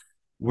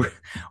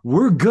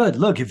 We're good.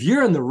 Look, if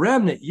you're in the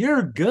remnant,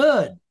 you're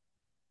good.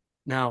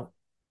 Now,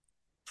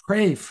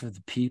 pray for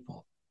the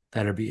people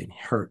that are being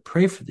hurt.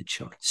 Pray for the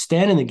children.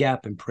 Stand in the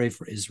gap and pray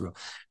for Israel.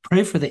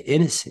 Pray for the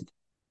innocent.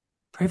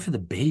 Pray for the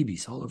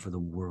babies all over the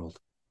world.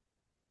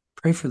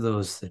 Pray for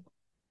those that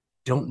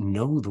don't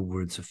know the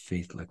words of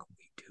faith like we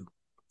do.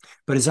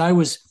 But as I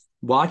was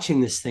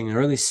watching this thing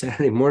early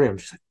Saturday morning, I'm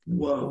just like,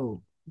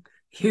 whoa,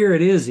 here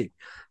it is.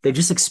 They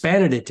just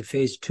expanded it to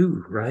phase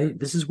 2, right?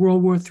 This is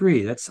World War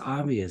III. That's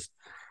obvious.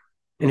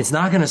 And it's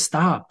not going to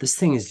stop. This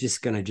thing is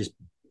just going to just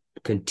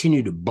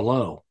continue to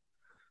blow.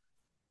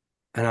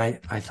 And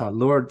I thought,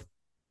 Lord,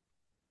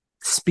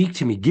 speak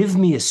to me. Give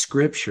me a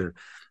scripture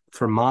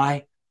for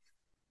my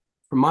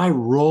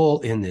role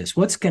in this.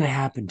 What's going to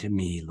happen to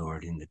me,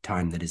 Lord, in the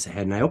time that is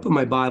ahead? And I opened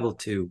my Bible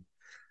to,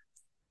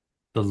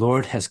 the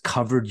Lord has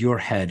covered your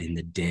head in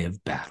the day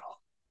of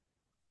battle.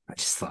 I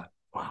just thought,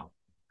 wow.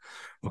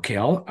 Okay,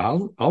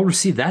 I'll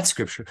receive that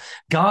scripture.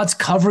 God's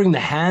covering the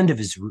hand of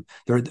his,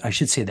 or I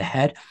should say the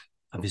head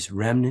of his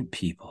remnant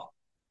people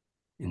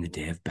in the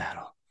day of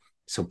battle.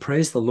 So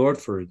praise the Lord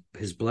for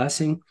his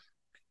blessing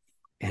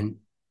and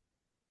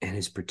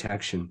his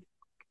protection.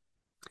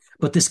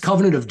 But this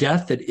covenant of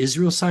death that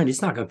Israel signed,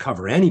 it's not going to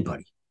cover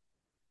anybody.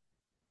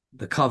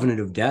 The covenant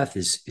of death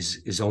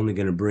is only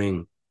going to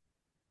bring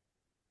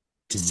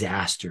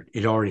disaster.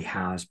 It already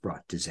has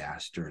brought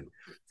disaster.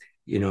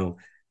 And,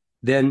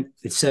 then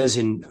it says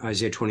in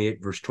Isaiah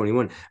 28, verse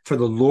 21, for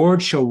the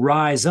Lord shall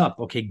rise up.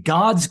 Okay,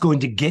 God's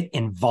going to get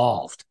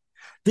involved.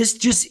 This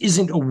just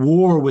isn't a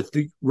war with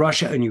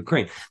Russia and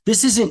Ukraine.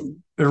 This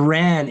isn't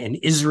Iran and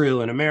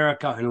Israel and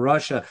America and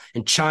Russia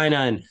and China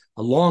and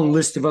a long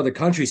list of other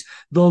countries.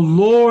 The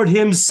Lord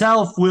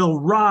himself will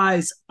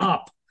rise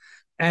up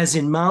as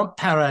in Mount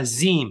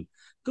Perazim.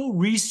 Go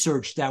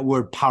research that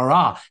word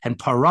para and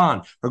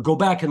paran, or go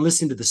back and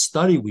listen to the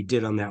study we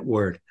did on that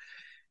word.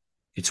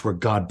 It's where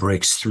God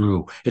breaks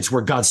through. It's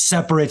where God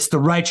separates the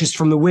righteous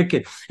from the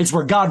wicked. It's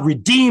where God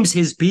redeems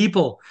his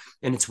people.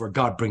 And it's where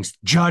God brings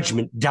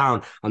judgment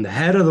down on the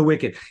head of the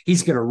wicked.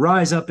 He's going to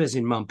rise up as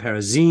in Mount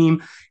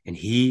Perazim, and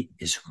he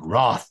is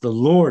wroth. The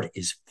Lord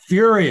is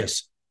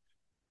furious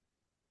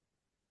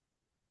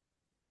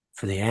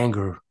for the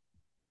anger.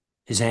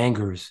 His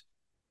anger is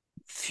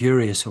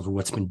furious over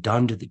what's been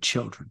done to the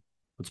children,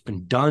 what's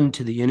been done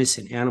to the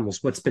innocent animals,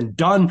 what's been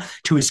done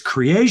to his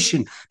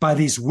creation by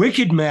these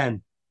wicked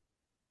men.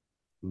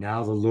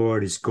 Now the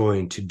Lord is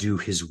going to do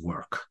his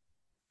work.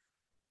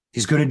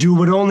 He's going to do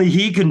what only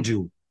he can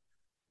do,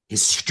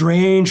 his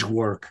strange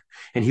work,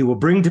 and he will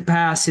bring to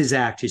pass his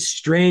act, his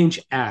strange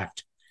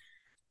act.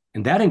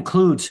 And that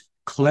includes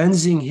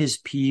cleansing his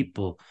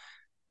people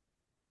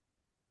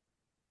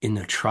in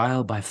the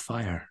trial by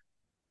fire.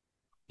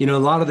 A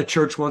lot of the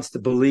church wants to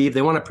believe,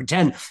 they want to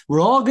pretend we're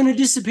all going to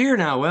disappear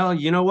now. Well,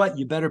 you know what?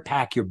 You better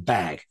pack your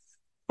bag.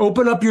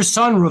 Open up your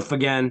sunroof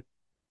again.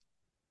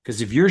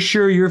 Because if you're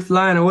sure you're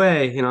flying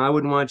away, I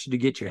wouldn't want you to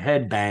get your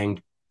head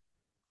banged.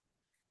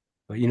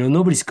 But,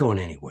 nobody's going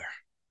anywhere.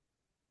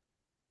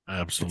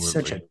 Absolutely. It's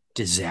such a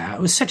disaster.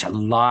 It was such a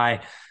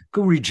lie.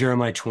 Go read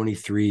Jeremiah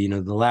 23.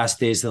 The last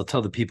days they'll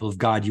tell the people of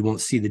God, you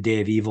won't see the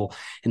day of evil.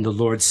 And the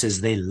Lord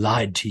says they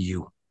lied to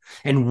you.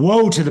 And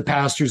woe to the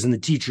pastors and the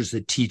teachers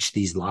that teach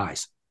these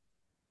lies.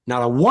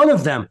 Not a one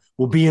of them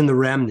will be in the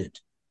remnant.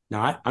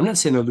 Now, I'm not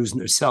saying they're losing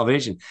their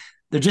salvation.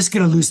 They're just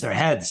going to lose their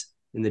heads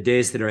in the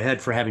days that are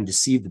ahead for having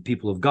deceived the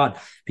people of God.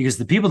 Because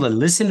the people that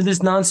listen to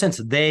this nonsense,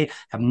 they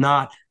have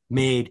not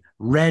made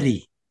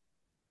ready.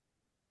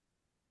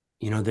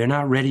 They're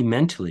not ready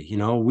mentally.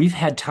 We've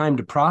had time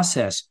to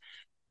process.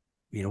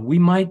 We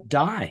might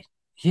die.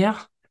 Yeah,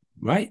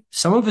 right?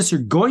 Some of us are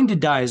going to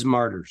die as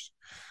martyrs.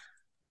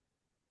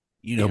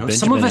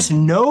 Some of us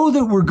know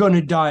that we're going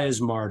to die as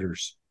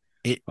martyrs.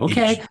 It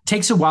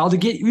takes a while to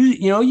get,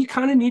 you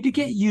kind of need to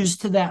get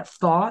used to that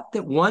thought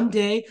that one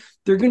day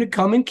they're going to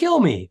come and kill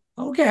me.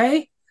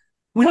 Okay.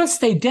 We don't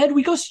stay dead.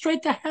 We go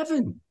straight to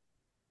heaven.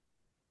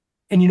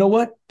 And you know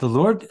what?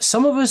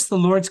 Some of us, the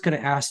Lord's going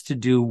to ask to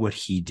do what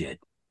he did.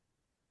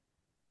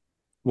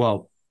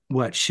 Well,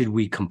 what should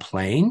we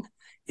complain?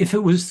 If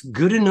it was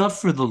good enough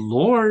for the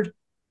Lord,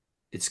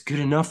 it's good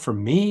enough for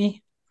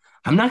me.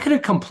 I'm not going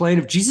to complain.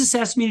 If Jesus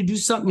asked me to do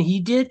something he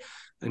did,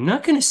 I'm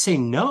not going to say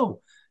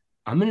no.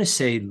 I'm going to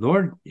say,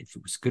 Lord, if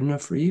it was good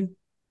enough for you,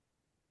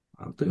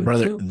 I'll do it.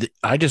 Brother, too.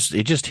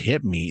 it just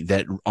hit me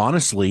that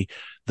honestly,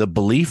 the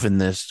belief in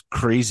this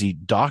crazy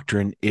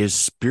doctrine is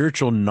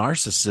spiritual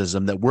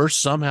narcissism, that we're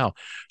somehow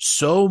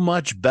so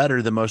much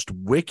better, the most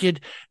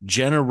wicked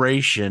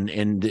generation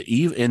in the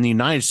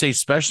United States,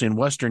 especially in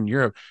Western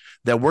Europe,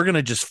 that we're going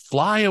to just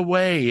fly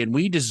away and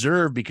we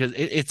deserve, because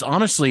it's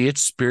honestly,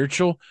 it's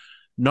spiritual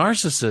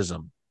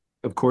narcissism.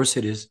 Of course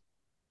it is.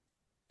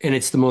 And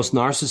it's the most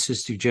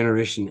narcissistic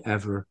generation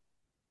ever.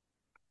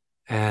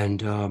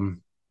 And,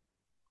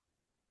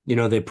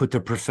 they put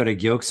their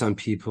prophetic yokes on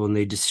people and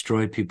they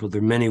destroy people.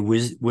 There are many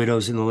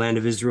widows in the land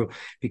of Israel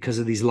because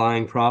of these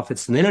lying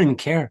prophets, and they don't even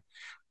care.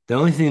 The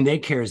only thing they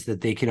care is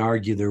that they can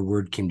argue their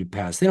word came to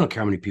pass. They don't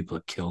care how many people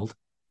are killed.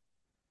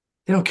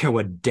 They don't care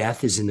what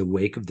death is in the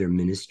wake of their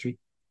ministry.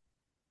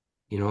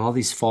 All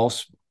these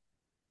false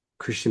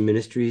Christian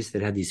ministries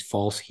that had these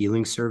false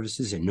healing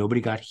services and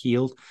nobody got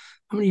healed.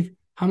 How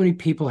many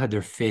people had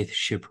their faith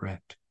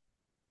shipwrecked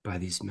by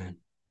these men?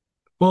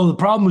 Well, the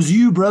problem was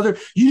you, brother.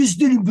 You just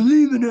didn't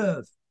believe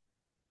enough.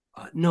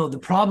 No, the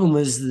problem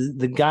was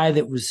the guy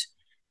that was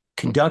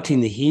conducting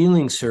the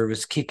healing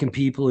service, kicking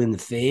people in the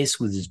face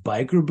with his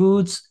biker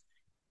boots.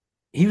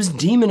 He was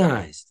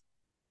demonized.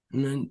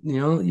 And then,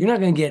 you're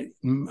not going to get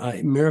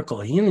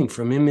miracle healing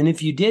from him. And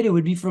if you did, it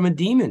would be from a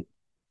demon.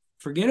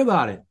 Forget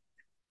about it.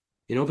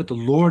 But the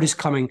Lord is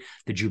coming.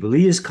 The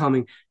Jubilee is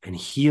coming, and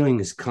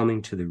healing is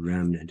coming to the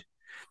remnant.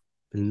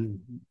 In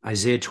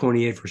Isaiah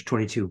 28, verse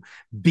 22,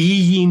 be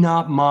ye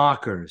not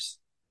mockers.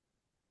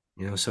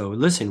 So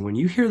listen, when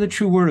you hear the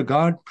true word of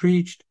God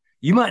preached,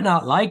 you might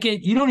not like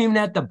it. You don't even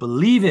have to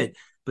believe it.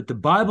 But the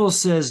Bible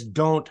says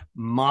don't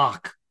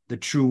mock the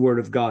true word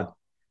of God,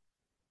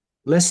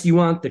 lest you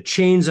want the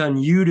chains on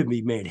you to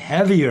be made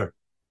heavier.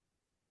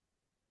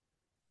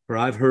 For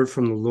I've heard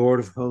from the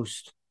Lord of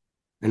hosts,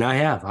 and I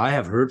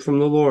have heard from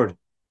the Lord,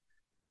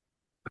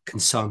 a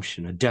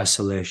consumption, a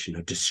desolation,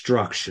 a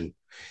destruction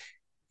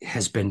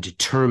has been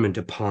determined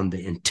upon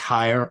the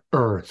entire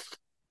earth.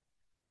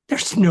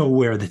 There's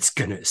nowhere that's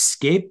going to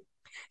escape,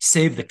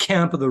 save the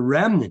camp of the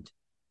remnant.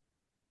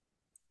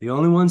 The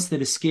only ones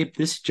that escape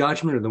this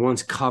judgment are the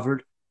ones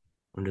covered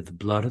under the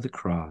blood of the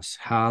cross.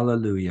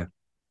 Hallelujah.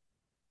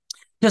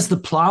 Does the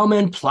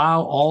plowman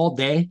plow all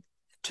day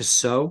to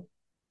sow?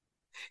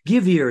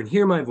 Give ear and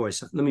hear my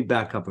voice. Let me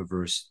back up a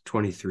verse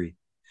 23.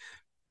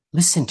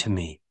 Listen to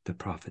me, the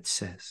prophet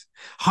says.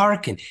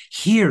 Hearken,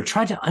 hear,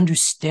 try to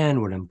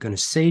understand what I'm going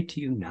to say to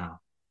you now.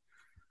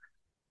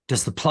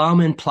 Does the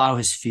plowman plow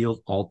his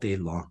field all day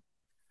long?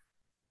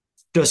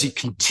 Does he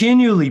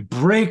continually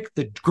break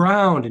the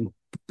ground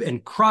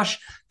and crush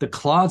the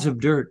clods of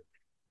dirt?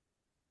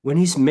 When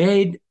he's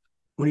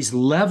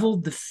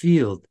leveled the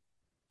field,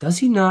 does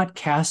he not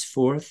cast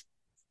forth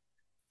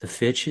the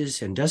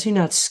fitches? And does he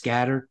not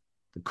scatter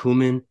the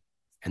cumin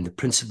and the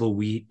principal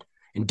wheat?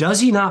 And does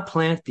he not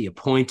plant the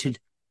appointed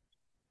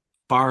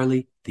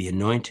barley, the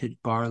anointed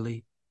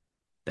barley,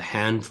 the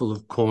handful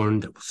of corn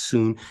that will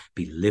soon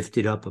be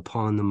lifted up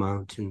upon the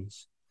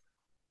mountains?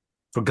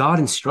 For God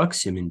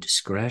instructs him in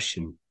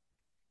discretion.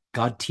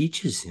 God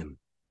teaches him.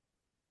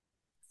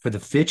 For the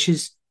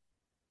fitches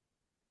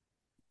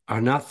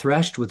are not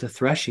threshed with a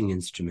threshing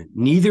instrument,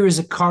 neither is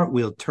a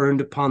cartwheel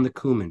turned upon the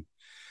cumin,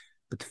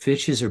 but the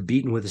fitches are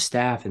beaten with a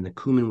staff and the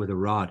cumin with a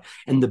rod.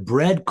 And the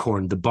bread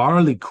corn, the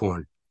barley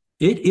corn,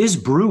 it is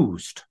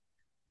bruised.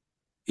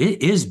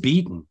 It is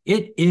beaten.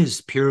 It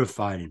is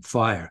purified in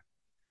fire.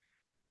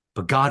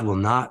 But God will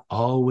not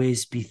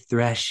always be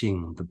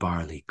threshing the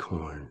barley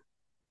corn,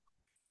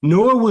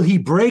 nor will he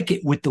break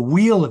it with the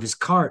wheel of his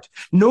cart,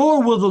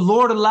 nor will the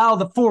Lord allow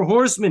the 4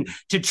 horsemen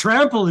to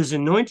trample his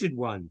anointed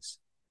ones.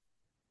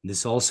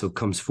 This also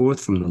comes forth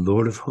from the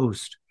Lord of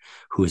hosts,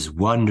 who is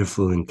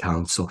wonderful in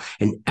counsel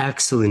and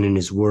excellent in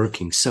his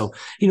working. So,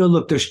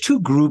 look, there's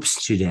 2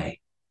 groups today,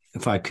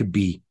 if I could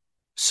be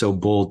so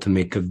bold to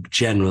make a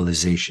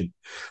generalization.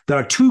 There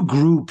are 2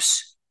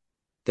 groups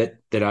that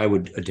I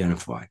would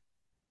identify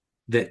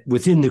that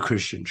within the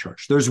Christian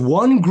church. There's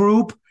one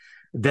group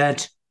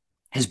that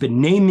has been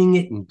naming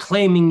it and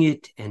claiming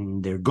it,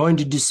 and they're going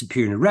to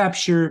disappear in a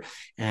rapture,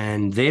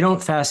 and they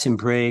don't fast and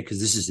pray because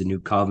this is the new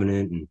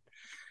covenant,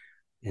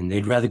 and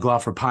they'd rather go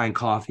out for pie and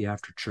coffee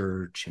after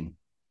church. And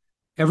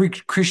every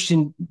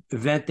Christian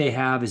event they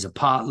have is a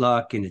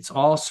potluck, and it's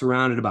all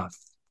surrounding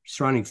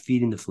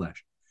feeding the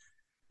flesh.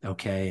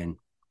 Okay, and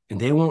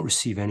they won't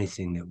receive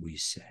anything that we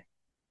say.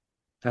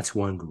 That's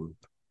one group.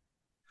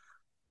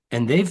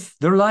 And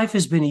their life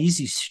has been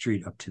easy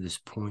street up to this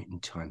point in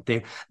time.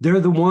 They're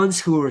the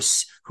ones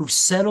who've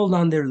settled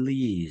on their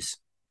lees,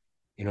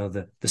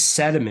 the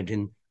sediment,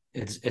 and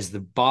as the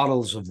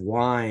bottles of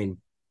wine,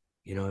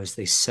 as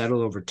they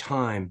settle over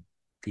time,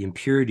 the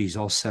impurities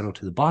all settle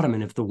to the bottom.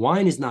 And if the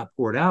wine is not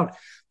poured out,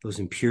 those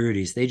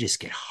impurities, they just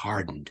get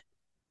hardened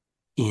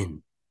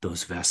in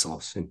those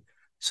vessels. And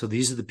so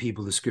these are the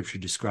people the scripture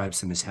describes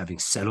them as having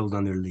settled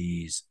on their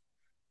lees.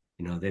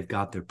 They've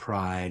got their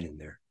pride and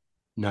their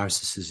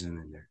narcissism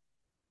and their,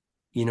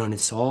 and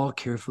it's all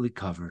carefully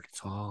covered.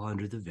 It's all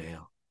under the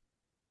veil.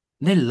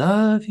 And they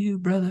love you,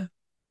 brother,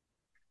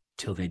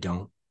 till they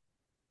don't.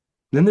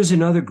 Then there's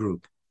another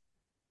group,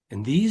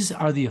 and these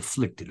are the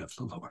afflicted of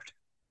the Lord.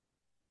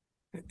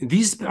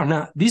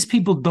 These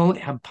people don't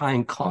have pie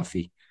and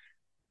coffee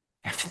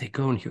after they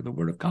go and hear the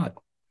word of God.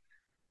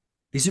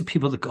 These are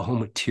people that go home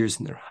with tears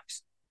in their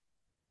eyes.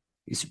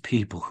 These are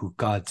people who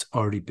God's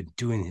already been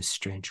doing his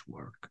strange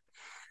work.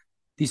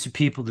 These are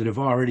people that have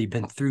already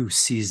been through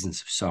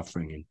seasons of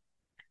suffering. And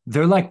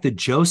they're like the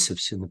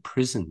Josephs in the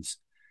prisons.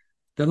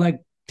 They're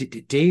like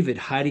David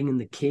hiding in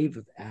the cave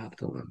of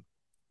Absalom.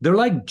 They're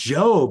like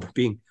Job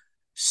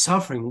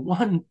suffering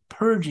one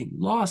purging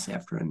loss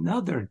after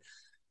another.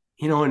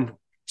 And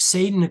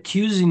Satan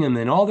accusing him,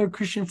 and all their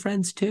Christian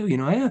friends too.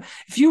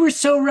 If you were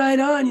so right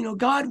on,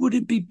 God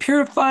wouldn't be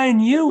purifying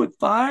you with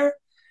fire.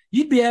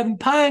 You'd be having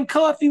pie and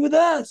coffee with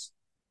us.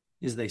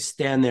 As they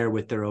stand there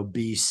with their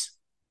obesity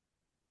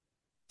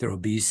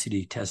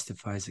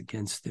testifies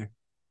against it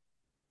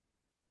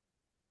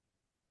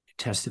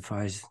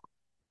testifies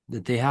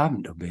that they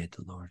haven't obeyed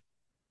the Lord.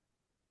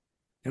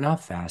 They're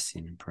not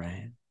fasting and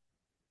praying.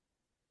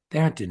 They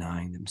aren't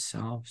denying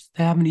themselves.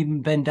 They haven't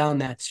even been down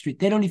that street.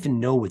 They don't even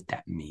know what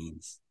that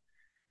means.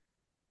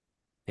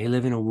 They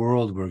live in a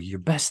world where your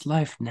best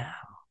life now,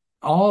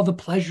 all the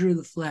pleasure of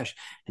the flesh,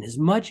 and as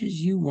much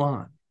as you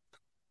want.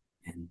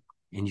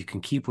 And you can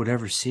keep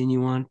whatever sin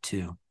you want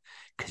to,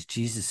 because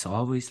Jesus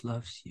always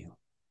loves you.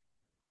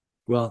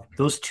 Well,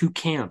 those two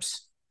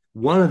camps,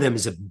 one of them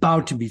is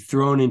about to be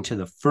thrown into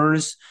the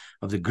furnace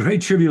of the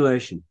great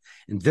tribulation,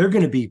 and they're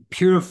going to be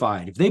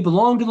purified. If they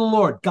belong to the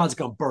Lord, God's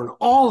going to burn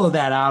all of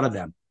that out of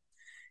them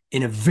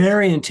in a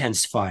very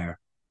intense fire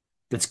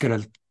that's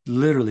going to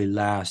literally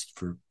last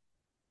for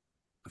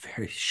a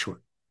very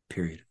short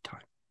period of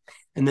time.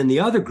 And then the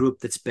other group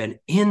that's been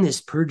in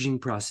this purging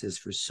process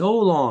for so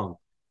long,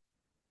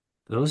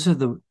 those are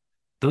the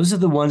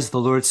ones the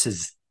Lord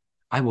says,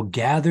 I will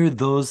gather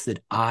those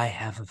that I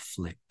have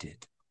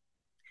afflicted.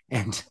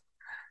 And,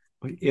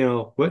 you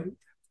know, what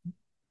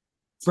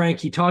Frank,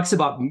 he talks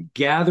about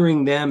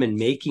gathering them and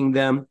making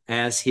them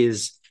as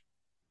his,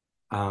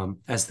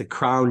 as the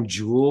crown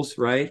jewels,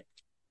 right?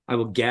 I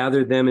will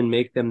gather them and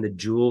make them the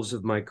jewels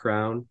of my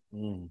crown.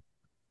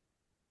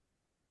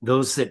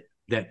 Those that,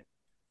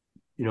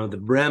 you know, the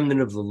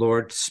remnant of the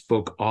Lord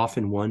spoke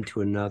often one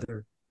to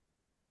another,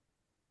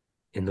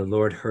 and the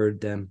Lord heard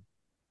them.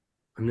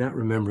 I'm not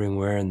remembering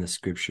where in the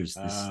scriptures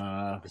this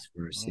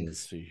verse is.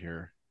 Let's see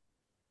here.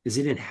 Is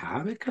it in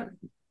Habakkuk?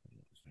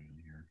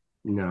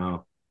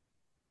 No.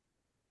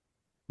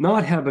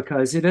 Not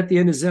Habakkuk. Is it at the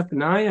end of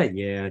Zephaniah?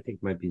 Yeah, I think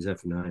it might be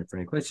Zephaniah,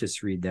 Frank. Let's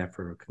just read that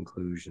for a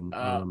conclusion.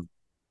 Oh,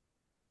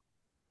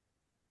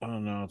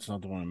 no, it's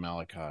not the one in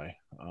Malachi.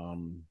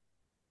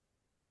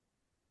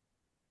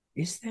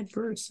 Is that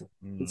verse?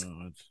 No, it's...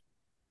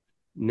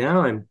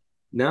 Now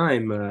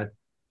I'm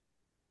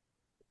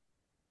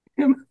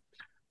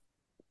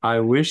I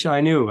wish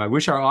I knew. I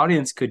wish our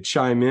audience could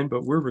chime in,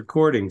 but we're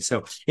recording.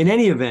 So in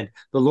any event,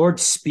 the Lord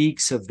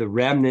speaks of the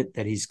remnant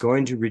that he's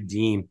going to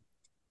redeem.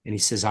 And he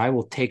says, I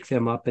will take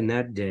them up in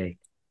that day,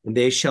 and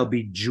they shall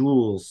be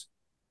jewels.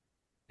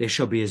 They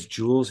shall be as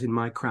jewels in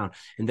my crown.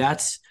 And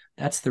that's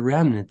the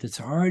remnant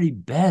that's already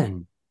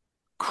been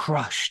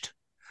crushed.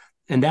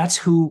 And that's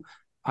who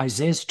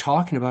Isaiah's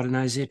talking about in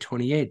Isaiah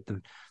 28,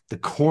 the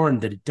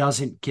corn that it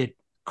doesn't get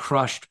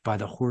crushed by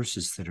the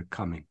horses that are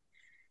coming,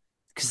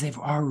 because they've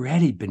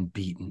already been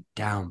beaten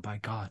down by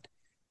God.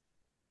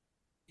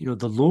 You know,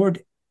 the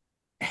Lord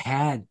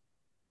had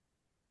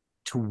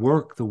to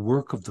work the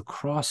work of the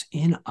cross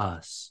in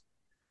us.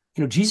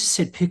 You know, Jesus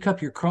said, pick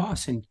up your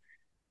cross and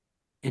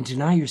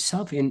deny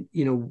yourself. And,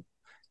 you know,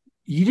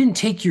 you didn't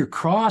take your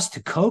cross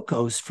to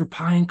Coco's for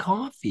pie and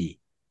coffee.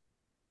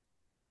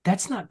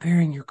 That's not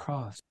bearing your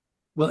cross.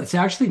 Well, it's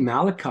actually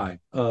Malachi.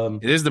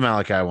 It is the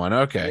Malachi one.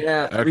 Okay.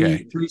 Yeah,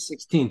 okay.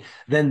 3:16.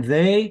 Then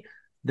they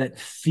that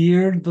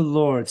feared the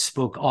Lord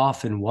spoke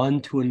often one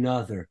to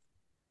another.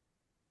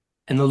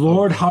 And the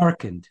Lord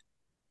hearkened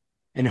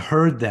and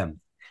heard them.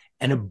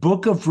 And a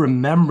book of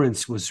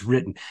remembrance was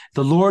written.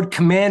 The Lord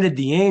commanded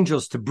the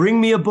angels to bring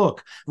me a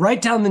book.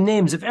 Write down the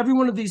names of every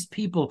one of these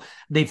people.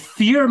 They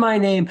fear my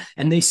name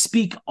and they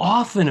speak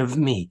often of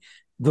me.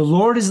 The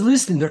Lord is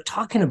listening. They're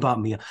talking about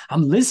me.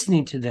 I'm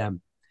listening to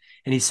them.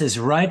 And he says,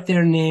 write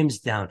their names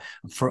down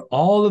for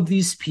all of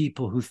these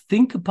people who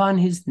think upon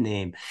his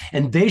name,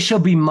 and they shall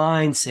be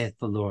mine, saith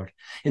the Lord,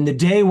 in the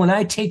day when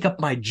I take up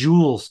my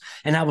jewels,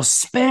 and I will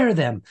spare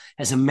them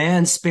as a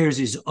man spares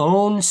his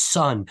own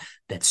son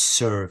that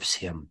serves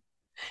him.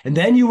 And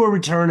then you will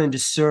return and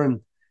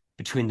discern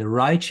between the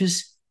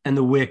righteous and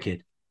the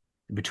wicked,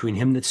 between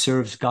him that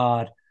serves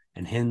God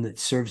and him that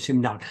serves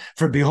him not.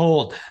 For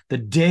behold, the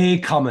day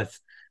cometh,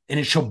 and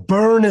it shall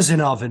burn as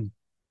an oven.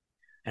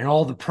 And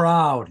all the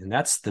proud, and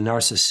that's the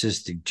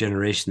narcissistic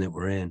generation that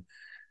we're in.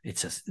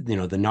 It's the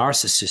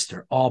narcissists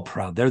are all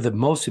proud. They're the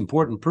most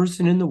important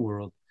person in the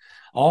world.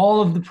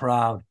 All of the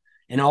proud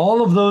and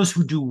all of those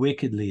who do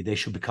wickedly, they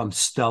shall become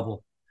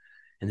stubble.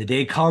 And the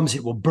day comes,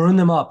 it will burn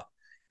them up,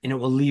 and it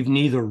will leave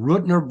neither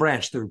root nor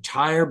branch. Their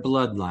entire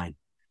bloodline,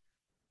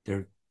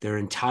 their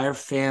entire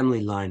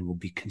family line will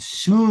be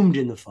consumed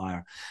in the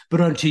fire.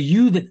 But unto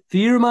you that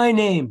fear my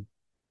name,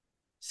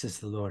 says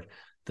the Lord,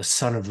 the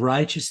Son of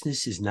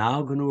Righteousness is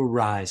now going to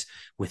arise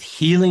with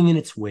healing in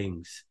its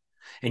wings.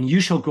 And you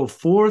shall go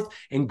forth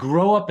and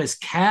grow up as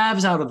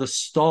calves out of the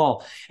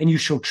stall, and you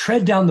shall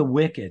tread down the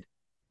wicked.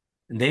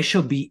 And they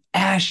shall be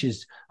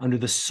ashes under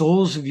the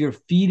soles of your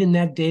feet in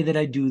that day that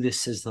I do this,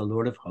 says the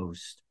Lord of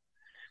hosts.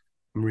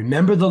 And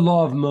remember the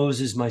law of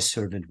Moses, my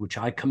servant, which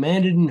I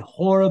commanded in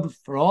Horeb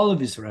for all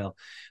of Israel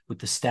with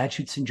the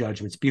statutes and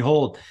judgments.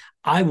 Behold,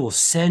 I will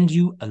send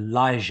you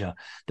Elijah,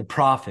 the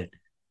prophet.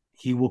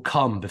 He will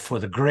come before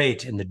the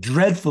great and the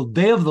dreadful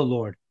day of the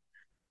Lord.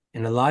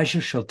 And Elijah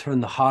shall turn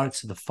the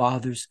hearts of the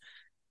fathers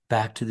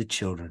back to the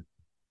children,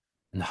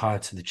 and the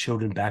hearts of the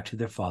children back to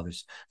their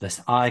fathers,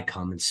 lest I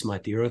come and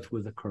smite the earth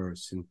with a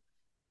curse. And,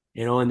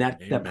 and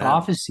that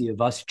prophecy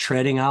of us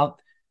treading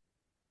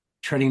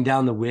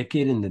down the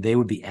wicked and that they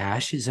would be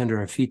ashes under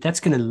our feet, that's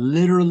going to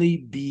literally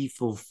be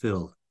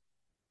fulfilled.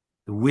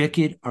 The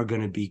wicked are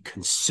going to be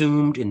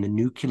consumed in the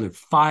nuclear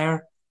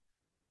fire,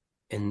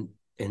 and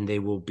they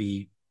will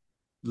be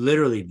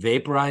literally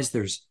vaporized.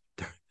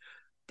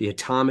 The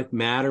atomic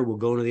matter will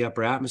go into the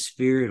upper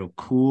atmosphere. It'll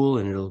cool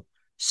and it'll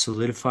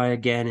solidify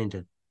again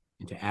into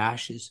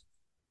ashes.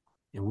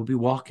 And we'll be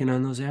walking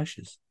on those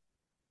ashes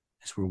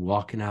as we're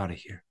walking out of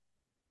here.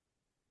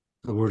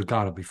 The word of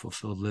God will be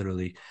fulfilled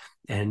literally.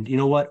 And you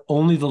know what?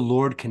 Only the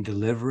Lord can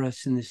deliver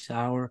us in this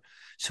hour.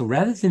 So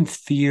rather than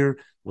fear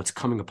what's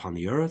coming upon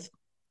the earth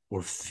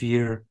or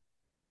fear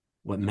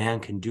what man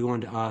can do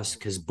unto us,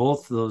 because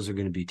both of those are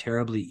going to be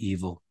terribly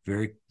evil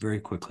very, very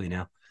quickly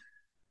now,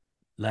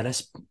 let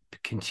us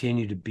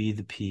continue to be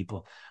the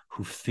people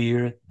who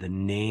fear the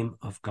name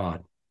of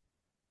God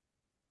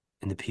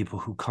and the people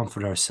who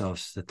comfort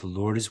ourselves that the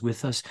Lord is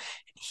with us.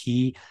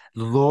 The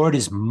Lord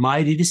is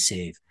mighty to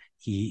save.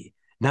 He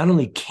not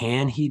only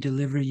can he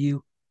deliver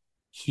you,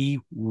 he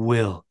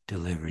will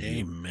deliver you.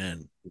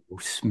 Amen.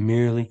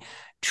 Merely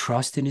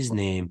trust in his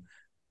name,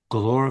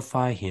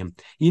 glorify him.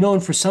 You know,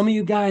 and for some of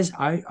you guys,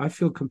 I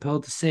feel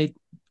compelled to say,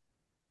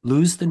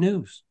 lose the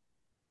news.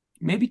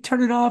 Maybe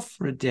turn it off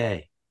for a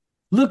day.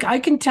 Look, I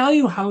can tell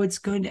you how it's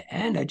going to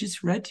end. I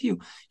just read to you.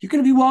 You're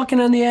going to be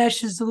walking on the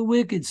ashes of the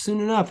wicked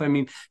soon enough. I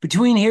mean,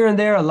 between here and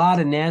there, a lot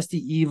of nasty,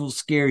 evil,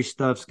 scary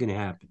stuff's going to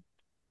happen.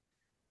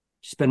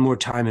 Spend more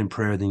time in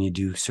prayer than you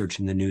do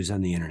searching the news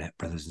on the internet,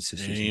 brothers and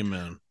sisters.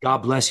 Amen. God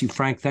bless you,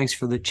 Frank. Thanks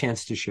for the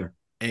chance to share.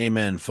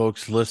 Amen,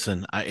 folks.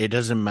 Listen, it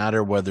doesn't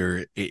matter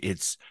whether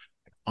it's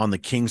on the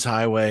King's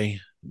Highway,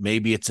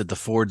 maybe it's at the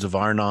fords of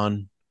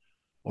Arnon,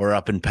 or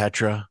up in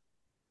Petra,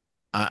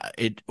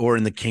 or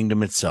in the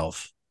kingdom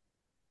itself.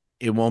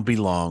 It won't be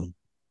long,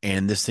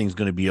 and this thing's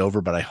going to be over.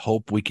 But I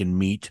hope we can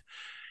meet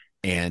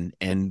and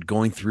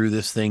going through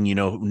this thing. You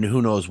know,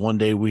 who knows? One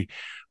day we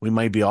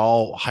might be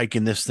all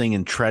hiking this thing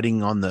and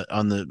treading on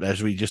the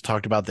as we just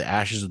talked about, the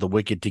ashes of the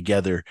wicked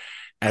together,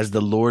 as the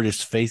Lord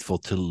is faithful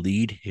to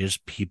lead his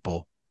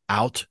people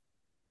out.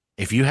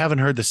 If you haven't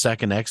heard the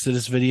second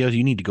Exodus video,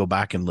 you need to go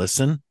back and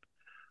listen.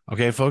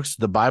 Okay, folks,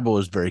 the Bible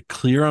is very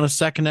clear on a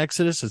second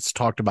Exodus. It's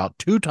talked about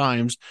 2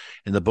 times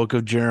in the book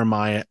of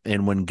Jeremiah.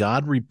 And when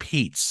God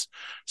repeats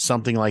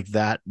something like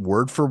that,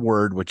 word for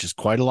word, which is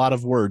quite a lot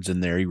of words in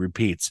there, he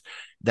repeats,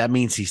 that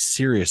means he's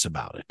serious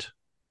about it.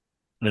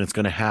 And it's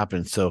going to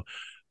happen. So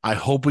I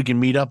hope we can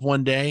meet up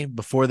one day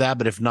before that.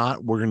 But if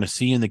not, we're going to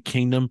see in the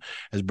kingdom,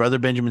 as Brother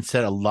Benjamin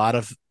said, a lot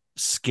of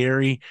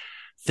scary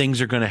things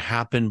are going to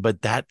happen.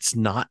 But that's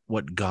not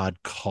what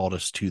God called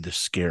us to, the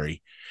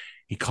scary.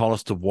 He called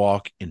us to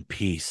walk in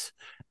peace,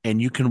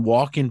 and you can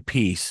walk in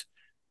peace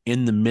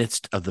in the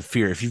midst of the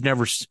fear. If you've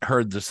never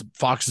heard this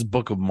Fox's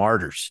Book of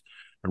Martyrs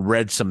and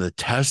read some of the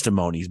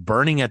testimonies,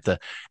 burning at the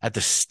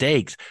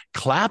stakes,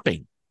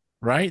 clapping,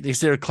 right? They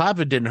said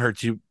clapping didn't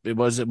hurt you. It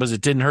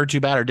didn't hurt too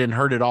bad or didn't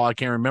hurt at all. I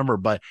can't remember,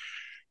 but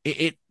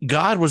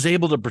God was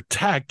able to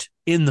protect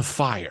in the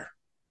fire.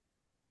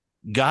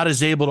 God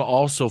is able to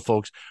also,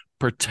 folks,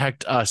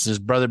 protect us. As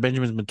Brother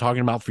Benjamin's been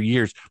talking about for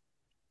years,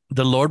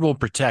 the Lord will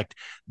protect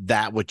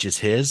that which is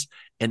his,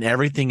 and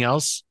everything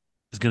else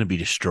is going to be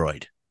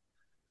destroyed.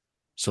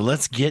 So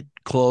let's get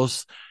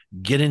close,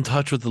 get in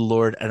touch with the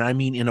Lord. And I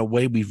mean, in a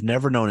way we've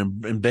never known.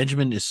 And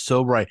Benjamin is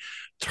so right.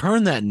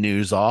 Turn that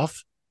news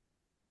off.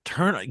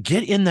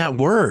 Get in that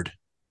word.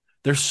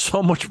 There's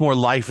so much more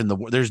life in the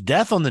word. There's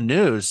death on the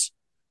news,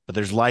 but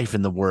there's life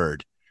in the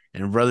word.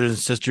 And brothers and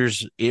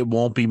sisters, it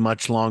won't be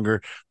much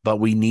longer,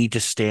 but we need to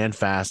stand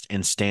fast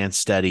and stand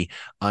steady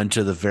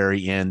unto the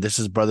very end. This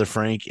is Brother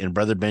Frank and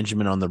Brother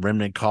Benjamin on the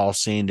Remnant Call,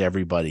 saying to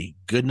everybody,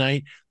 good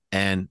night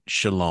and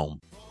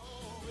shalom. For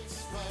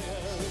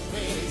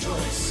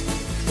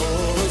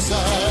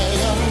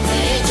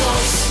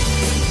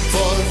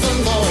the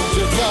Lord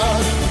your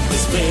God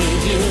has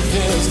made you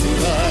his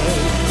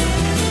delight,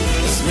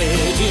 has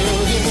made you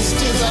his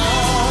delight.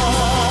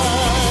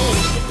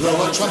 Blow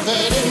a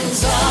trumpet in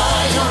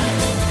Zion,